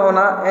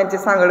संघभावना यांची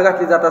सांगड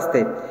घातली जात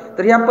असते.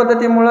 तर ह्या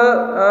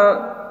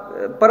पद्धतीमुळं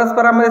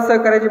परस्परामध्ये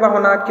सहकार्याची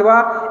भावना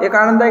किंवा एक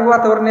आनंददायक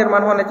वातावरण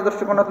निर्माण होण्याच्या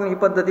दृष्टिकोनातून ही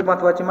पद्धती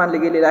महत्त्वाची मानली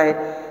गेलेली आहे.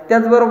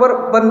 त्याचबरोबर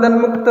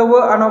बंधनमुक्त व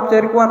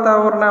अनौपचारिक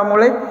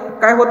वातावरणामुळे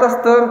काय होत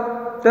असतं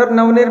तर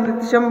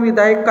नवनिर्मितीक्षम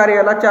विधायक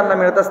कार्याला चालना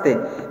मिळत असते.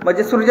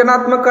 म्हणजे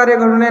सृजनात्मक कार्य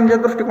घडवून यांच्या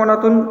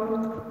दृष्टिकोनातून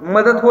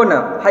मदत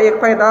होणं हा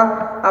एक फायदा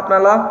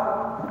आपल्याला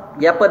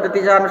या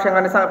पद्धतीच्या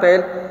अनुषंगाने सांगता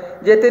येईल.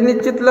 जेथे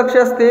निश्चित लक्ष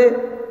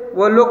असते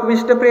व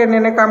लोकविष्ट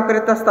प्रेरणेने काम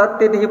करीत असतात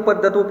तेथे ही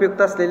पद्धत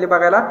उपयुक्त असलेली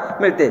बघायला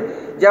मिळते.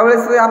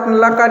 ज्यावेळेस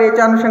आपल्याला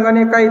कार्याच्या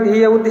अनुषंगाने काही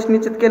ध्येय उद्दिष्ट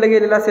निश्चित केलं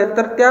गेलेलं असेल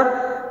तर त्या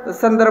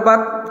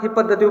संदर्भात ही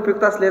पद्धती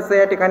उपयुक्त असल्याचं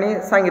या ठिकाणी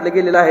सांगितलं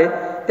गेलेलं आहे.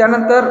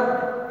 त्यानंतर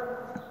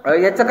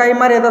याचं काही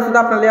मर्यादा सुद्धा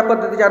आपल्याला या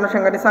पद्धतीच्या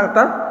अनुषंगाने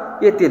सांगता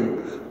येतील.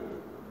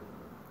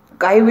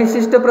 काही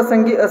विशिष्ट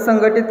प्रसंगी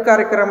असंघटित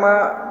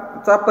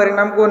कार्यक्रमाचा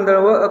परिणाम गोंधळ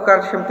व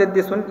अकार्यक्षमतेत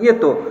दिसून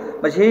येतो.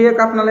 म्हणजे ही एक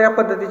आपल्याला या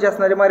पद्धतीची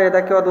असणारी मर्यादा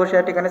किंवा दोष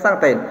या ठिकाणी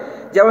सांगता येईल.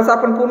 ज्यावेळेस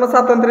आपण पूर्ण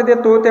स्वातंत्र्य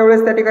देतो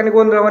त्यावेळेस त्या ठिकाणी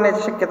गोंधळ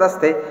होण्याची शक्यता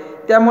असते.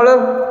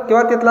 त्यामुळं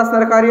किंवा तिथलं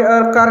असणारं कार्य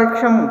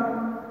अकार्यक्षम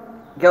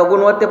किंवा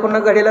गुणवत्तेपूर्ण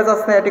घडेलच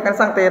असणं या ठिकाणी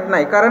सांगता येत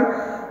नाही. कारण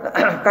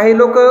काही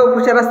लोक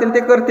हुशार असतील ते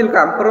करतील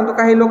काम, परंतु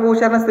काही लोक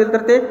हुशार नसतील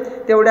तर ते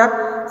तेवढ्या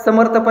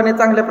समर्थपणे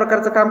चांगल्या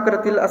प्रकारचं काम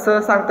करतील असं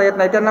सांगता येत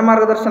नाही. त्यांना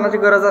मार्गदर्शनाची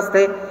गरज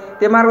असते.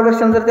 ते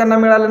मार्गदर्शन जर त्यांना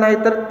मिळालं नाही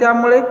तर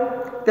त्यामुळे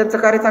त्यांचं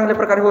कार्य चांगल्या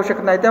प्रकारे होऊ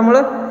शकत नाही.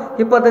 त्यामुळं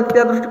ही पद्धती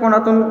त्या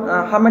दृष्टिकोनातून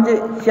हा म्हणजे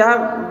ह्या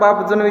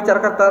बाबतीने विचार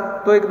करतात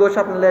तो एक दोष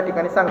आपल्याला या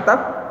ठिकाणी सांगता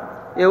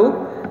येऊ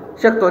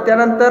शकतो.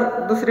 त्यानंतर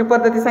दुसरी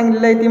पद्धती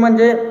सांगितलेली आहे ती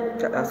म्हणजे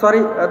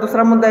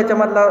दुसरा मुद्दा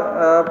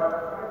याच्यामधला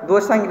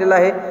दोष सांगितलेला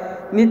आहे.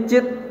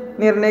 निश्चित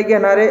निर्णय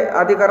घेणारे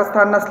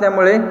अधिकारस्थान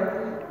नसल्यामुळे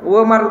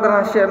व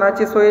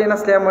मार्गदर्शनाची सोय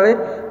नसल्यामुळे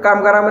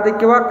कामगारामध्ये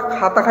किंवा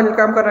हाताखाली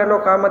काम करणाऱ्या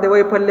लोकांमध्ये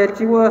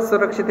वैफल्याची व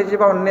असुरक्षिततेची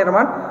भावना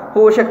निर्माण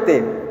होऊ शकते.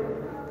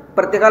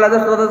 प्रत्येकाला जर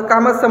स्वतःचं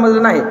कामच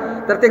समजलं नाही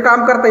तर ते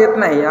काम करता येत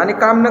नाही आणि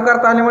काम न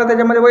करता आल्यामुळे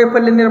त्याच्यामध्ये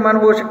वैफल्य निर्माण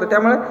होऊ शकतं.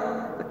 त्यामुळे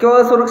किंवा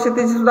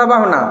असुरक्षिततेची सुद्धा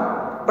भावना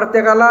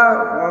प्रत्येकाला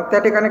त्या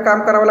ठिकाणी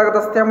काम करावं लागत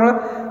असतं.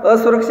 त्यामुळं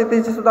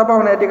असुरक्षिततेची सुद्धा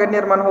भावना या ठिकाणी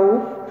निर्माण होऊ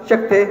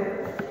शकते.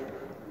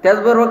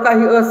 त्याचबरोबर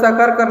काही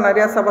असहकार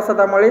करणाऱ्या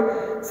सभासदामुळे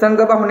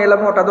संघभावनेला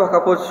मोठा धोका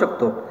पोहोचू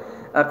शकतो.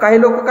 काही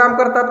लोक काम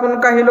करतात पण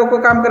काही लोक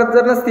काम करत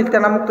जर नसतील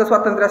त्यांना मुक्त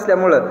स्वातंत्र्य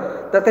असल्यामुळं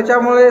तर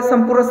त्याच्यामुळे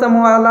संपूर्ण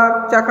समूहाला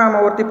च्या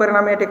कामावरती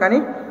परिणाम या ठिकाणी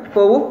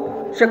होऊ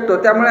शकतो.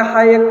 त्यामुळे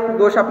हा एक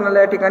दोष आपल्याला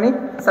या ठिकाणी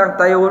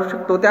सांगता येऊ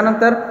शकतो.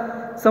 त्यानंतर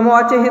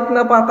समूहाचे हित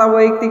न पाहता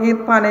वैयक्तिक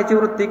हित पाहण्याची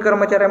वृत्ती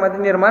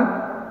कर्मचाऱ्यामध्ये निर्माण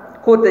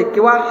होते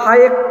किंवा हा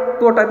एक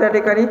तोटा त्या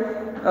ठिकाणी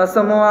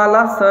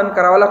समूहाला सहन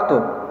करावा लागतो.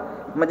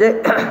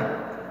 म्हणजे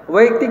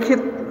वैयक्तिक हित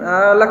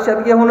लक्षात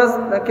घेऊनच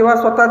किंवा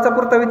स्वतःचा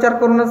पुरता विचार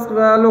करूनच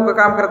लोक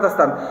काम करत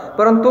असतात,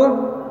 परंतु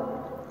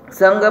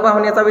संघ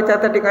भावनेचा विचार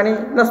त्या ठिकाणी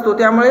नसतो.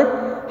 त्यामुळे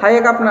हा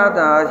एक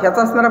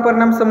ह्याचा असणारा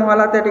परिणाम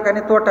समूहाला त्या ठिकाणी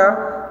तोटा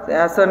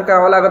सहन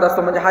करावा लागत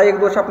असतो. म्हणजे हा एक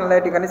दोष आपल्याला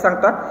या ठिकाणी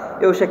सांगता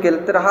येऊ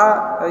शकेल. तर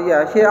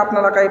हे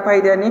आपल्याला काही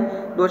फायदे आणि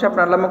दोष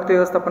आपल्याला मुक्त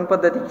व्यवस्थापन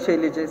पद्धती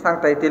शैलीचे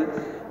सांगता येतील.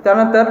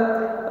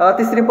 त्यानंतर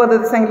तिसरी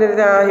पद्धती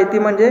सांगितलेली आहे ती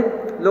म्हणजे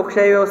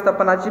लोकशाही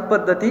व्यवस्थापनाची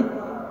पद्धती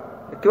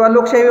किंवा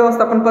लोकशाही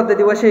व्यवस्थापन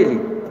पद्धती व शैली.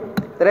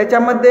 तर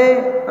याच्यामध्ये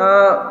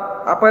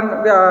आपण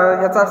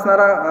ह्याचा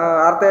असणारा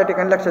अर्थ या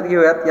ठिकाणी लक्षात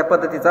घेऊयात या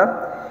पद्धतीचा.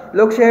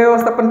 लोकशाही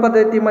व्यवस्थापन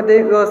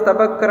पद्धतीमध्ये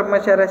व्यवस्थापक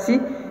कर्मचाऱ्याशी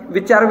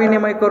विचार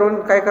विनिमय करून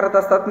काय करत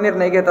असतात,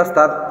 निर्णय घेत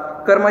असतात.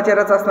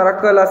 कर्मचाऱ्याचा असणारा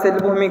कल असेल,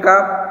 भूमिका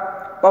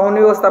पाहून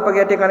व्यवस्थापक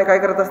या ठिकाणी काय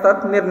करत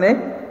असतात, निर्णय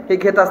हे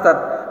घेत असतात.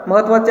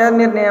 महत्त्वाच्या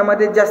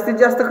निर्णयामध्ये जास्तीत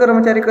जास्त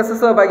कर्मचारी कसं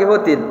सहभागी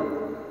होतील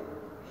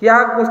या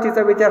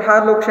गोष्टीचा विचार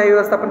हा लोकशाही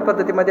व्यवस्थापन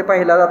पद्धतीमध्ये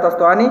पाहिला जात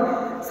असतो आणि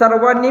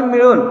सर्वांनी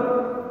मिळून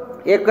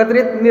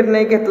एकत्रित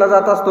निर्णय घेतला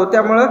जात असतो.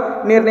 त्यामुळं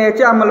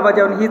निर्णयाची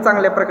अंमलबजावणी ही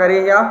चांगल्या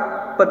प्रकारे या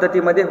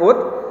पद्धतीमध्ये होत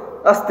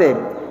असते.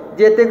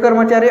 जेथे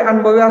कर्मचारी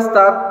अनुभवी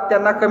असतात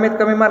त्यांना कमीत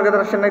कमी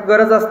मार्गदर्शनाची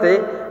गरज असते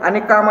आणि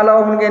कामाला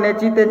वाहून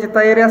घेण्याची त्यांची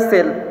तयारी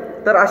असेल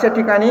तर अशा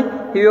ठिकाणी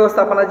ही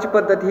व्यवस्थापनाची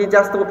पद्धती ही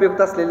जास्त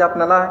उपयुक्त असलेली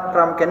आपल्याला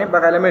प्रामुख्याने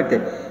बघायला मिळते.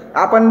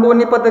 आपण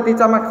दोन्ही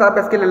पद्धतीचा मागचा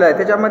अभ्यास केलेला आहे,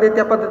 त्याच्यामध्ये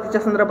त्या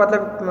पद्धतीच्या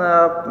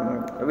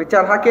संदर्भातला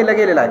विचार हा केला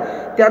गेलेला आहे.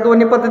 त्या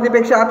दोन्ही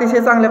पद्धतीपेक्षा अतिशय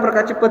चांगल्या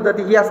प्रकारची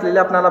पद्धती ही असलेली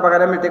आपल्याला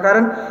बघायला मिळते,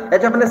 कारण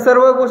याच्यामध्ये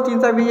सर्व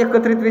गोष्टींचा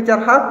एकत्रित विचार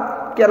हा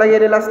केला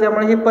गेलेला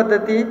असल्यामुळे ही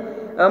पद्धती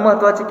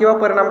महत्त्वाची किंवा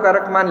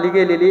परिणामकारक मानली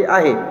गेलेली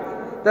आहे.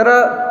 तर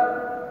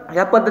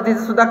ह्या पद्धतीचे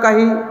सुद्धा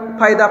काही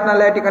फायदा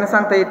आपल्याला या ठिकाणी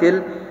सांगता येतील.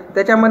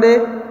 त्याच्यामध्ये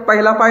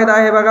पहिला फायदा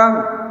आहे बघा,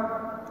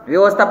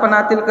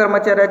 व्यवस्थापनातील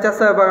कर्मचाऱ्याच्या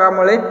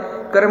सहभागामुळे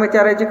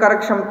कर्मचाऱ्याची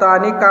कार्यक्षमता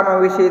आणि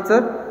कामाविषयीचं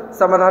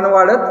समाधान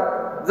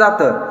वाढत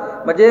जातं.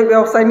 म्हणजे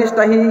व्यवसाय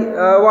निष्ठा ही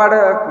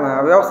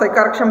व्यावसायिक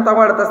कार्यक्षमता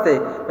वाढत असते.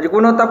 म्हणजे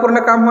गुणवत्तापूर्ण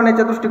काम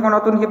होण्याच्या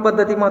दृष्टिकोनातून ही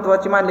पद्धती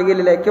महत्त्वाची मानली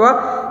गेलेली आहे. किंवा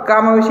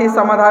कामाविषयी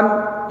समाधान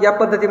या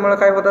पद्धतीमुळे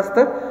काय होत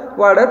असतं,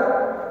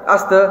 वाढत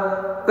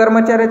असतं.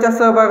 कर्मचाऱ्याच्या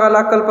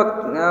सहभागाला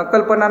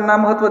कल्पनांना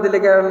महत्त्व दिले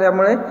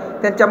गेल्यामुळे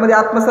त्यांच्यामध्ये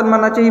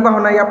आत्मसन्मानाची ही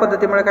भावना या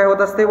पद्धतीमुळे काय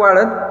होत असते,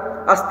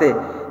 वाढत असते.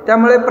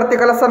 त्यामुळे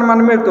प्रत्येकाला सन्मान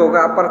मिळतो.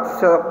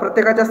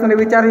 प्रत्येकाचे असणारे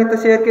विचार ही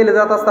शेअर केले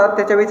जात असतात,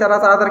 त्याच्या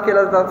विचाराचा आदर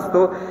केला जात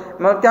असतो.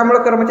 मग त्यामुळे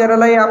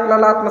कर्मचाऱ्यालाही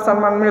आपल्याला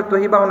आत्मसन्मान मिळतो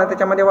ही भावना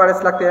त्याच्यामध्ये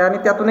वाढायच लागते आणि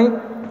त्यातूनही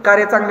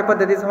कार्य चांगल्या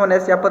पद्धतीचं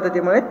होण्यास या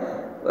पद्धतीमुळे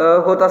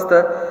होत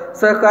असतं.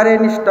 सहकार्य,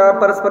 निष्ठा,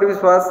 परस्पर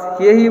विश्वास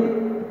हेही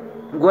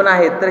गुण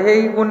आहेत. तर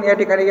हेही गुण या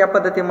ठिकाणी या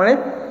पद्धतीमुळे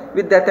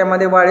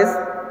विद्यार्थ्यांमध्ये वाढीस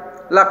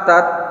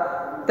लागतात.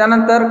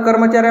 त्यानंतर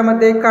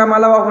कर्मचाऱ्यामध्ये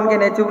कामाला वाहून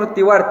घेण्याची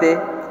वृत्ती वाढते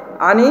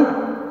आणि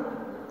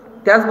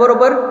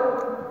त्याचबरोबर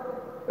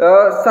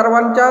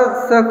सर्वांच्या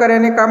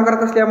सहकार्याने काम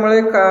करत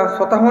असल्यामुळे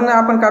स्वतःहून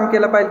आपण काम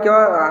केलं पाहिजे किंवा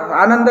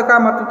आनंद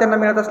कामातून त्यांना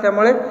मिळत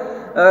असल्यामुळे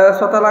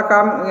स्वतःला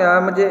काम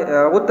म्हणजे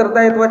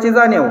उत्तरदायित्वाची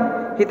जाणीव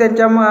ही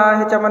त्यांच्या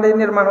ह्याच्यामध्ये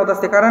निर्माण होत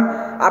असते. कारण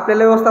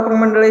आपल्याला व्यवस्थापन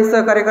मंडळही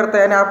सहकार्य करत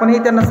आहे आणि आपणही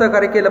त्यांना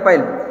सहकार्य केलं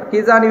पाहिजे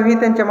ही जाणीव ही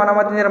त्यांच्या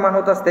मनामध्ये निर्माण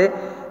होत असते.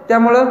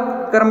 त्यामुळं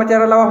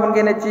कर्मचाऱ्याला वाहून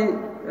घेण्याची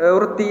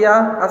वृत्ती या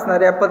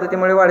असणाऱ्या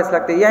पद्धतीमुळे वाढीस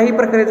लागते. याही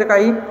प्रक्रियेचे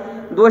काही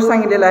दोष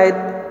सांगितलेले आहेत.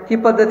 ही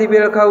पद्धती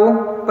वेळखाऊ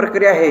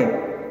प्रक्रिया आहे.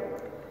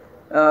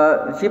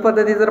 ही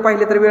पद्धती जर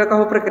पाहिली तर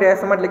वेळखाऊ प्रक्रिया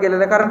असं म्हटलं गेलेलं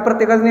आहे. कारण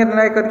प्रत्येकाचा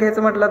निर्णय ऐकत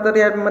घ्यायचं म्हटलं तर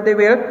यामध्ये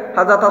वेळ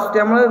हा जात असतो,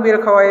 त्यामुळे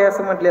वेळखाऊ आहे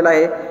असं म्हटलेलं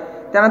आहे.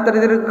 त्यानंतर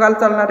दीर्घकाल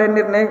चालणाऱ्या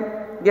निर्णय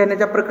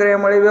घेण्याच्या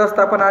प्रक्रियेमुळे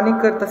व्यवस्थापन आणि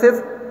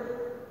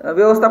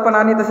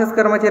तसेच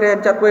कर्मचारी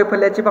यांच्यात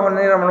वैफल्याची भावना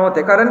निर्माण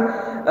होते. कारण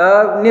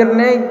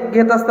निर्णय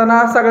घेत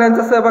असताना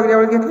सगळ्यांचा सहभाग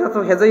ज्यावेळी घेतला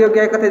जातो, ह्याचं योग्य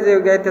आहे का त्याचं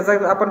योग्य आहे,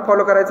 त्याचं आपण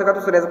फॉलो करायचं का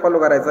दुसऱ्याचं फॉलो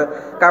करायचं,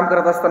 काम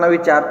करत असताना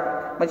विचार,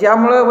 म्हणजे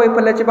यामुळं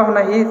वैफल्याची भावना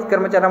ही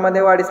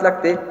कर्मचाऱ्यांमध्ये वाढीस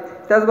लागते.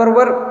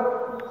 त्याचबरोबर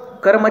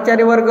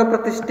कर्मचारी वर्ग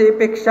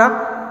प्रतिष्ठेपेक्षा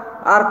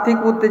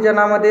आर्थिक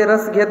उत्तेजनामध्ये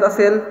रस घेत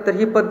असेल तर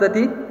ही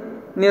पद्धती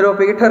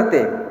निरुपयोगी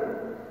ठरते.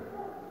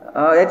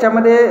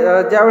 याच्यामध्ये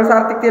ज्यावेळेस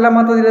आर्थिकतेला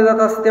महत्त्व दिले जात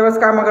असते त्यावेळेस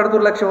कामाकडे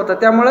दुर्लक्ष होतं.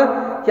 त्यामुळं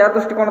या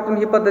दृष्टिकोनातून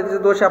ही पद्धतीचे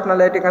दोष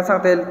आपल्याला या ठिकाणी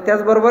सांगता येईल.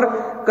 त्याचबरोबर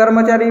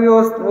कर्मचारी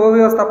व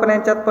व्यवस्थापन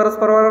यांच्यात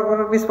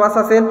परस्परावर विश्वास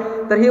असेल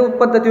तर ही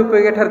पद्धती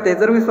उपयोगी ठरते.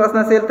 जर विश्वास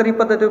नसेल तर ही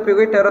पद्धती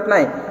उपयोगी ठरत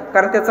नाही.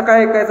 कारण त्याचं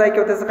काय ऐकायचं आहे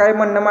किंवा त्याचं काय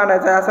म्हणणं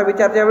मांडायचं आहे असा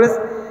विचार ज्यावेळेस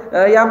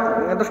या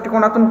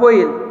दृष्टिकोनातून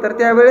होईल तर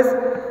त्यावेळेस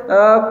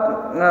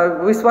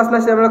विश्वास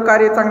नसल्यामुळे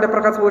कार्य चांगल्या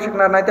प्रकारचं होऊ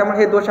शकणार नाही. त्यामुळे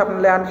हे दोष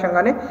आपल्याला या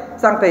अनुषंगाने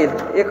सांगता येईल.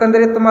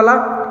 एकंदरीत तुम्हाला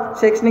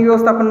शैक्षणिक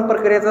व्यवस्थापन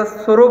प्रक्रियेचं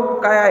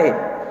स्वरूप काय आहे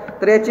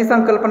तर याची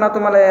संकल्पना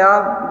तुम्हाला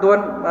या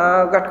दोन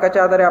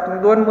घटकाच्या आधारे आपण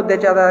दोन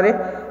मुद्द्याच्या आधारे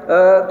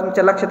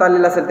तुमच्या लक्षात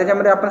आलेलं असेल.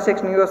 त्याच्यामध्ये आपण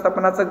शैक्षणिक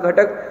व्यवस्थापनाचं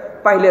घटक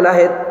पाहिलेलं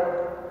आहेत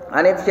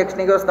आणि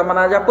शैक्षणिक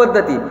व्यवस्थापनाच्या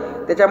पद्धती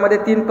त्याच्यामध्ये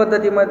 3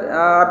 पद्धतीमध्ये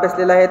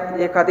अभ्यासलेल्या आहेत.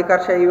 एक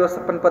अधिकारशाही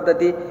व्यवस्थापन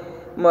पद्धती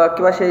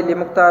किंवा शैली,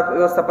 मुक्त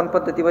व्यवस्थापन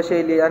पद्धती व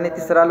शैली आणि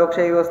तिसरा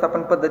लोकशाही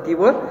व्यवस्थापन पद्धती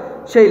व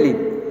शैली.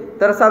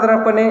 तर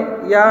साधारणपणे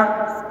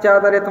याच्या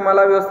आधारे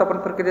तुम्हाला व्यवस्थापन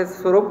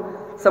प्रक्रियेचं स्वरूप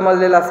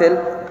समजलेलं असेल.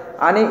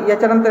 आणि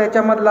याच्यानंतर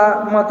याच्यामधला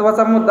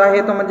महत्त्वाचा मुद्दा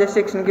आहे तो म्हणजे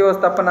शैक्षणिक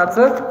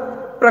व्यवस्थापनाचं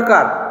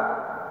प्रकार.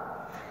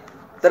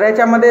 तर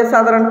याच्यामध्ये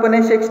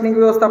साधारणपणे शैक्षणिक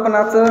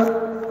व्यवस्थापनाचं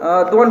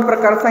 2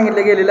 प्रकार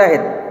सांगितले गेलेले आहेत.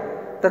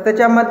 तर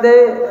त्याच्यामध्ये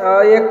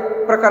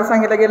एक प्रकार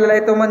सांगितला गेलेला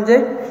आहे तो म्हणजे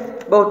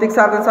भौतिक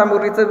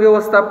साधनसामुग्रीचं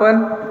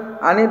व्यवस्थापन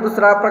आणि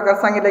दुसरा प्रकार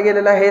सांगितला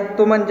गेलेला आहे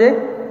तो म्हणजे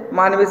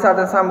मानवी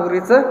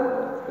साधनसामुग्रीचं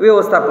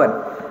व्यवस्थापन.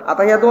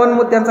 आता या 2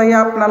 मुद्द्यांचाही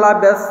आपणाला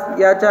अभ्यास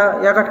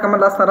या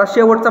घटकामधला असणारा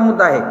शेवटचा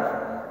मुद्दा आहे.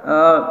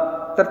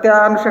 तर त्या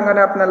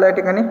अनुषंगाने आपल्याला या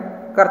ठिकाणी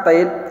करता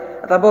येईल.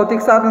 आता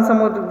भौतिक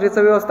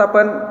साधनसामुग्रीचं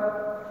व्यवस्थापन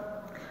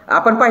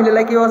आपण पाहिलेलं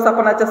आहे की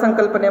व्यवस्थापनाच्या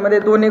संकल्पनेमध्ये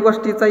दोन्ही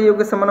गोष्टीचा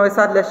योग्य समन्वय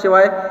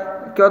साधल्याशिवाय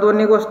किंवा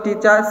दोन्ही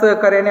गोष्टीच्या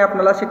सहकार्याने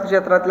आपल्याला शिक्षण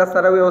क्षेत्रातील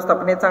असणारं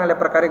व्यवस्थापन हे चांगल्या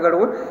प्रकारे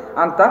घडवून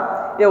आणता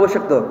येऊ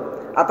शकतं.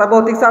 आता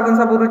भौतिक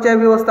साधनसामुग्रीच्या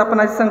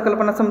व्यवस्थापनाची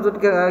संकल्पना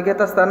समजून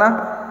घेत असताना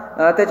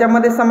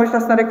त्याच्यामध्ये समाविष्ट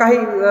असणारे काही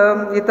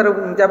इतर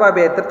ज्या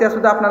बाबी आहेत तर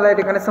त्यासुद्धा आपल्याला या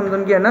ठिकाणी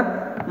समजून घेणं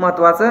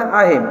महत्त्वाचं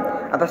आहे.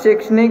 आता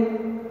शैक्षणिक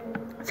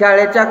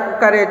शाळेच्या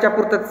कार्याच्या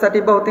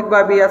पूर्ततेसाठी भौतिक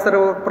बाबी या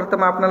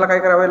सर्वप्रथम आपल्याला काय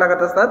करावे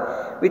लागत असतात,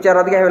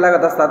 विचारात घ्यावे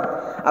लागत असतात.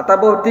 आता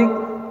भौतिक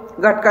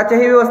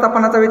घटकाच्याही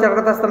व्यवस्थापनाचा विचार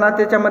करत असताना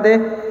त्याच्यामध्ये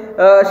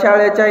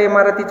शाळेच्या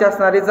इमारतीची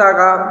असणारी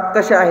जागा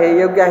कशी आहे,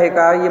 योग्य आहे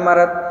का,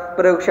 इमारत,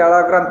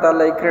 प्रयोगशाळा,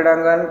 ग्रंथालय,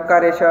 क्रीडांगण,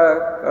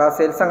 कार्यशाळा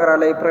असेल,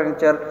 संग्रहालय,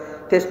 फर्निचर,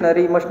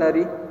 स्टेशनरी,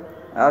 मशिनरी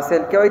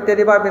असेल किंवा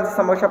इत्यादी बाबींचा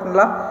समावेश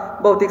आपल्याला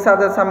भौतिक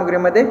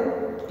साधनसामुग्रीमध्ये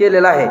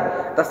केलेला आहे.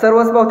 तर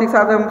सर्वच भौतिक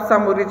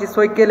साधनसामुग्रीची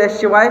सोय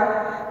केल्याशिवाय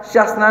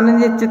शासनाने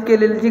निश्चित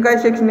केलेली जी काही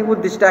शैक्षणिक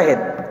उद्दिष्ट आहेत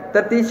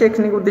तर ती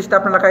शैक्षणिक उद्दिष्ट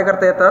आपल्याला काय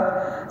करता येतात,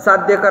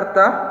 साध्य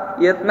करता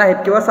येत नाहीत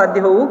किंवा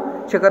साध्य होऊ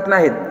शकत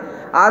नाहीत.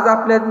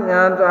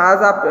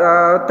 आज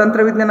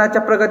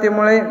तंत्रविज्ञानाच्या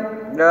प्रगतीमुळे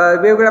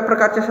वेगवेगळ्या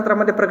प्रकारच्या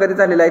क्षेत्रामध्ये प्रगती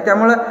झालेली आहे.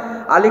 त्यामुळं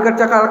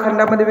अलीकडच्या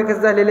कालखंडामध्ये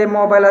विकसित झालेले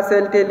मोबाईल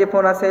असेल,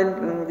 टेलिफोन असेल,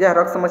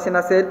 झेरॉक्स मशीन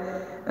असेल,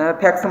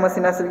 फॅक्स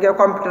मशीन असेल किंवा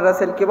कॉम्प्युटर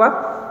असेल किंवा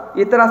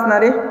इतर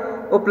असणारे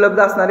उपलब्ध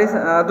असणारे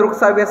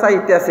दृकश्राव्य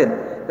साहित्य असेल,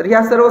 तर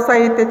ह्या सर्व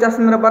साहित्याच्या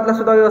संदर्भातलं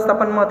सुद्धा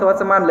व्यवस्थापन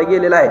महत्त्वाचं मानलं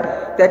गेलेलं आहे.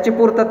 त्याची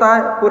पूर्तता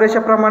पुरेशा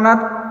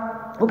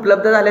प्रमाणात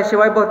उपलब्ध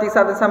झाल्याशिवाय भौतिक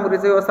साधन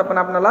सामुग्रीचं व्यवस्थापन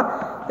आपल्याला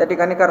त्या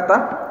ठिकाणी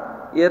करता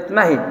येत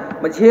नाही.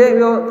 म्हणजे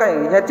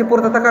ह्याची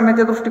पूर्तता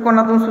करण्याच्या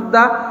दृष्टिकोनातून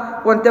सुद्धा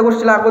कोणत्या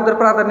गोष्टीला अगोदर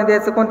प्राधान्य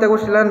द्यायचं, कोणत्या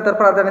गोष्टीला नंतर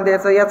प्राधान्य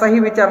द्यायचं, याचाही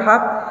विचार हा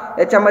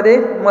याच्यामध्ये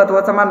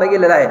महत्त्वाचा मानला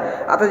गेलेला आहे.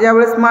 आता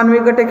ज्यावेळेस मानवी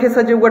घटक हे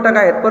सजीव घटक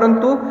आहेत,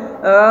 परंतु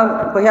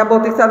ह्या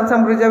भौतिक साधन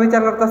सामुग्रीचा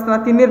विचार करत असताना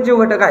ती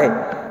निर्जीव घटक आहे.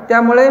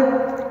 त्यामुळे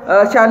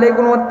शालेय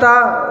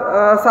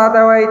गुणवत्ता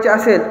साधावायची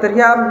असेल तर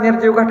ह्या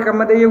निर्जीव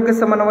घटकामध्ये योग्य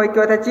समन्वय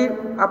किंवा त्याची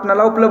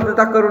आपल्याला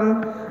उपलब्धता करून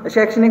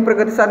शैक्षणिक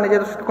प्रगती साधण्याच्या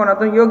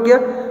दृष्टिकोनातून योग्य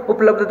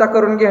उपलब्धता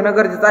करून घेणं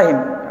गरजेचं आहे.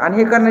 आणि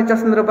हे करण्याच्या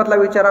संदर्भातला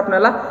विचार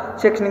आपल्याला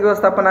शैक्षणिक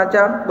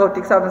व्यवस्थापनाच्या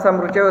भौतिक साधन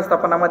सामुग्रीच्या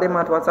व्यवस्थापनामध्ये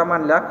महत्त्वाचा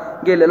मानला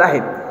गेलेला आहे.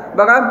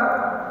 बघा,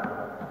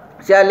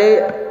 शालेय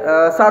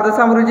साधन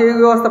सामुग्रीचे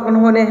व्यवस्थापन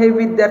होणे हे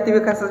विद्यार्थी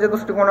विकासाच्या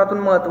दृष्टिकोनातून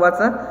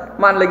महत्त्वाचं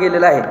मानलं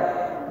गेलेलं आहे.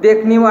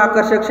 देखणी व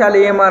आकर्षक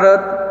शालेय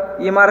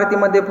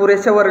इमारतीमध्ये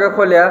पुरेशा वर्ग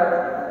खोल्या,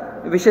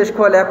 विशेष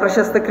खोल्या,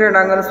 प्रशस्त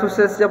क्रीडांगण,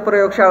 सुसज्ज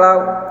प्रयोगशाळा,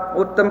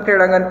 उत्तम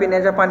क्रीडांगण,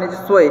 पिण्याच्या पाण्याची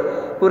सोय,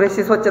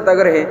 पुरेशी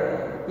स्वच्छतागृहे,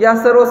 या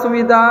सर्व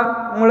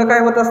सुविधामुळे काय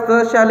होत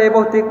असतं, शालेय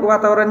भौतिक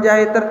वातावरण जे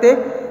आहे तर ते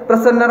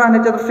प्रसन्न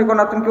राहण्याच्या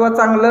दृष्टिकोनातून किंवा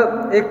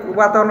चांगलं एक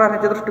वातावरण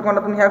राहण्याच्या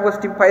दृष्टिकोनातून ह्या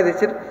गोष्टी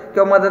फायदेशीर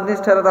किंवा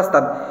मदतनीस ठरत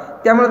असतात.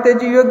 त्यामुळे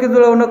त्याची योग्य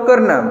जुळवणूक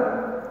करणं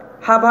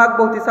हा भाग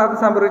भौतिक साधन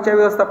सामुग्रीच्या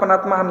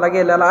व्यवस्थापनात मानला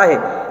गेलेला आहे.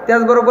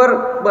 त्याचबरोबर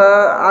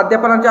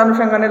अध्यापनाच्या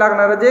अनुषंगाने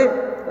लागणारं जे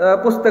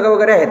पुस्तकं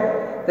वगैरे आहेत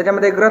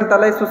त्याच्यामध्ये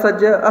ग्रंथालय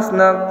सुसज्ज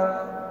असणं,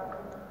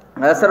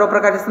 सर्व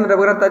प्रकारच्या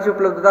संदर्भ ग्रंथाची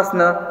उपलब्धता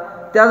असणं,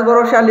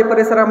 त्याचबरोबर शालेय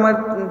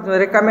परिसरामध्ये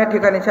रिकाम्या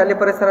ठिकाणी, शालेय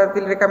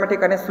परिसरातील रिकाम्या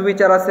ठिकाणी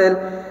सुविचार असेल,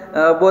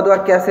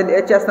 बोधवाक्य असेल,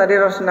 याची असणारी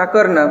रचना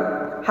करणं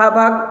हा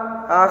भाग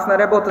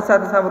असणाऱ्या भौतिक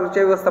साधन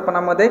सामुग्रीच्या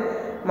व्यवस्थापनामध्ये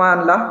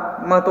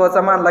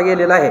महत्त्वाचा मानला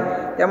गेलेला आहे.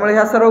 त्यामुळे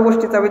ह्या सर्व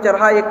गोष्टीचा विचार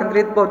हा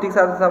एकत्रित भौतिक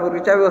साधन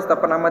सामुग्रीच्या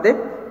व्यवस्थापनामध्ये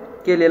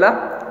केलेला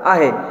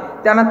आहे.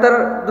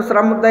 त्यानंतर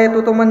दुसरा मुद्दा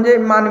येतो तो म्हणजे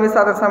मानवी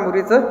साधन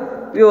सामुग्रीचं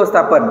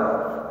व्यवस्थापन.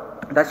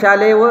 आता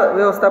शालेय व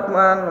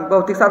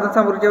भौतिक साधन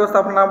सामुग्रीच्या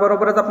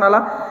व्यवस्थापनाबरोबरच आपल्याला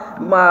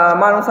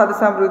मानवी साधन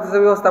सामुग्रीचं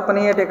व्यवस्थापन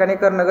या ठिकाणी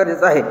करणं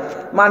गरजेचं आहे.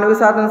 मानवी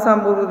साधन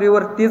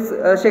सामुग्रीवरतीच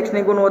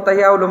शैक्षणिक गुणवत्ता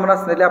ही अवलंबून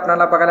असलेली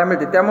आपल्याला बघायला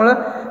मिळते. त्यामुळं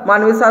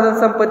मानवी साधन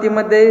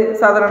संपत्तीमध्ये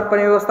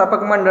साधारणपणे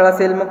व्यवस्थापक मंडळ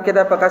असेल,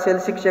 मुख्याध्यापक असेल,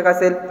 शिक्षक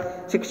असेल,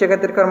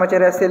 शिक्षकेतर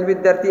कर्मचारी असेल,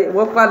 विद्यार्थी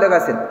व पालक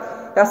असेल,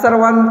 या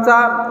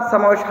सर्वांचा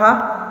समावेश हा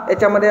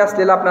याच्यामध्ये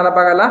असलेला आपल्याला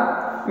बघायला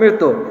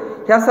मिळतो.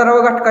 ह्या सर्व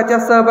घटकाच्या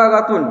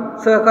सहभागातून,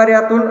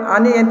 सहकार्यातून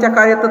आणि यांच्या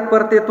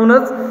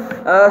कार्यतत्परतेतूनच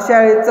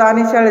शाळेचा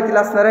आणि शाळेतील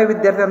असणाऱ्या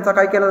विद्यार्थ्यांचा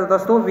काय केला जात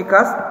असतो,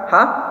 विकास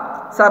हा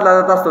साधला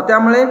जात असतो.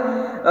 त्यामुळे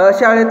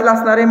शाळेतील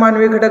असणारे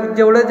मानवी घटक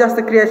जेवढे जास्त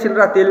क्रियाशील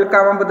राहतील,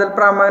 कामाबद्दल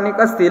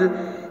प्रामाणिक असतील,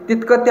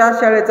 तितकं त्या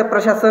शाळेचं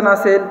प्रशासन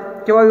असेल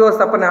किंवा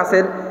व्यवस्थापन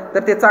असेल तर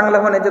ते चांगलं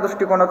होण्याच्या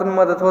दृष्टिकोनातून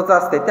मदत होत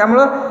असते.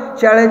 त्यामुळं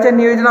शाळेच्या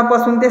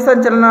नियोजनापासून ते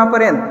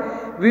संचलनापर्यंत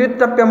विविध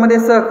टप्प्यामध्ये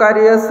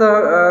सहकार्य,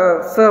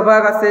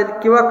 सहभाग असेल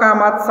किंवा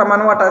कामात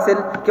समान वाटा असेल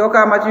किंवा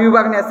कामाची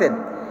विभागणी असेल,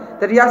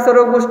 तर या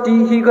सर्व गोष्टी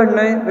ही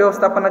घडणं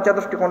व्यवस्थापनाच्या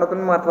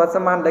दृष्टिकोनातून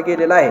महत्त्वाचं मानलं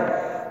गेलेलं आहे.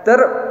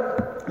 तर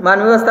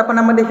मानवी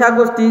व्यवस्थापनामध्ये ह्या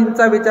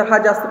गोष्टींचा विचार हा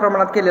जास्त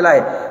प्रमाणात केलेला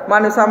आहे.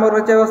 मानवी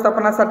सामुग्रीच्या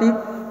व्यवस्थापनासाठी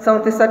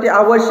संस्थेसाठी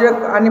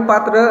आवश्यक आणि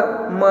पात्र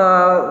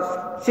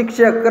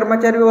शिक्षक,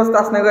 कर्मचारी व्यवस्था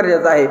असणं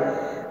गरजेचं आहे.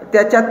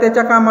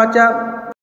 त्याच्या कामाच्या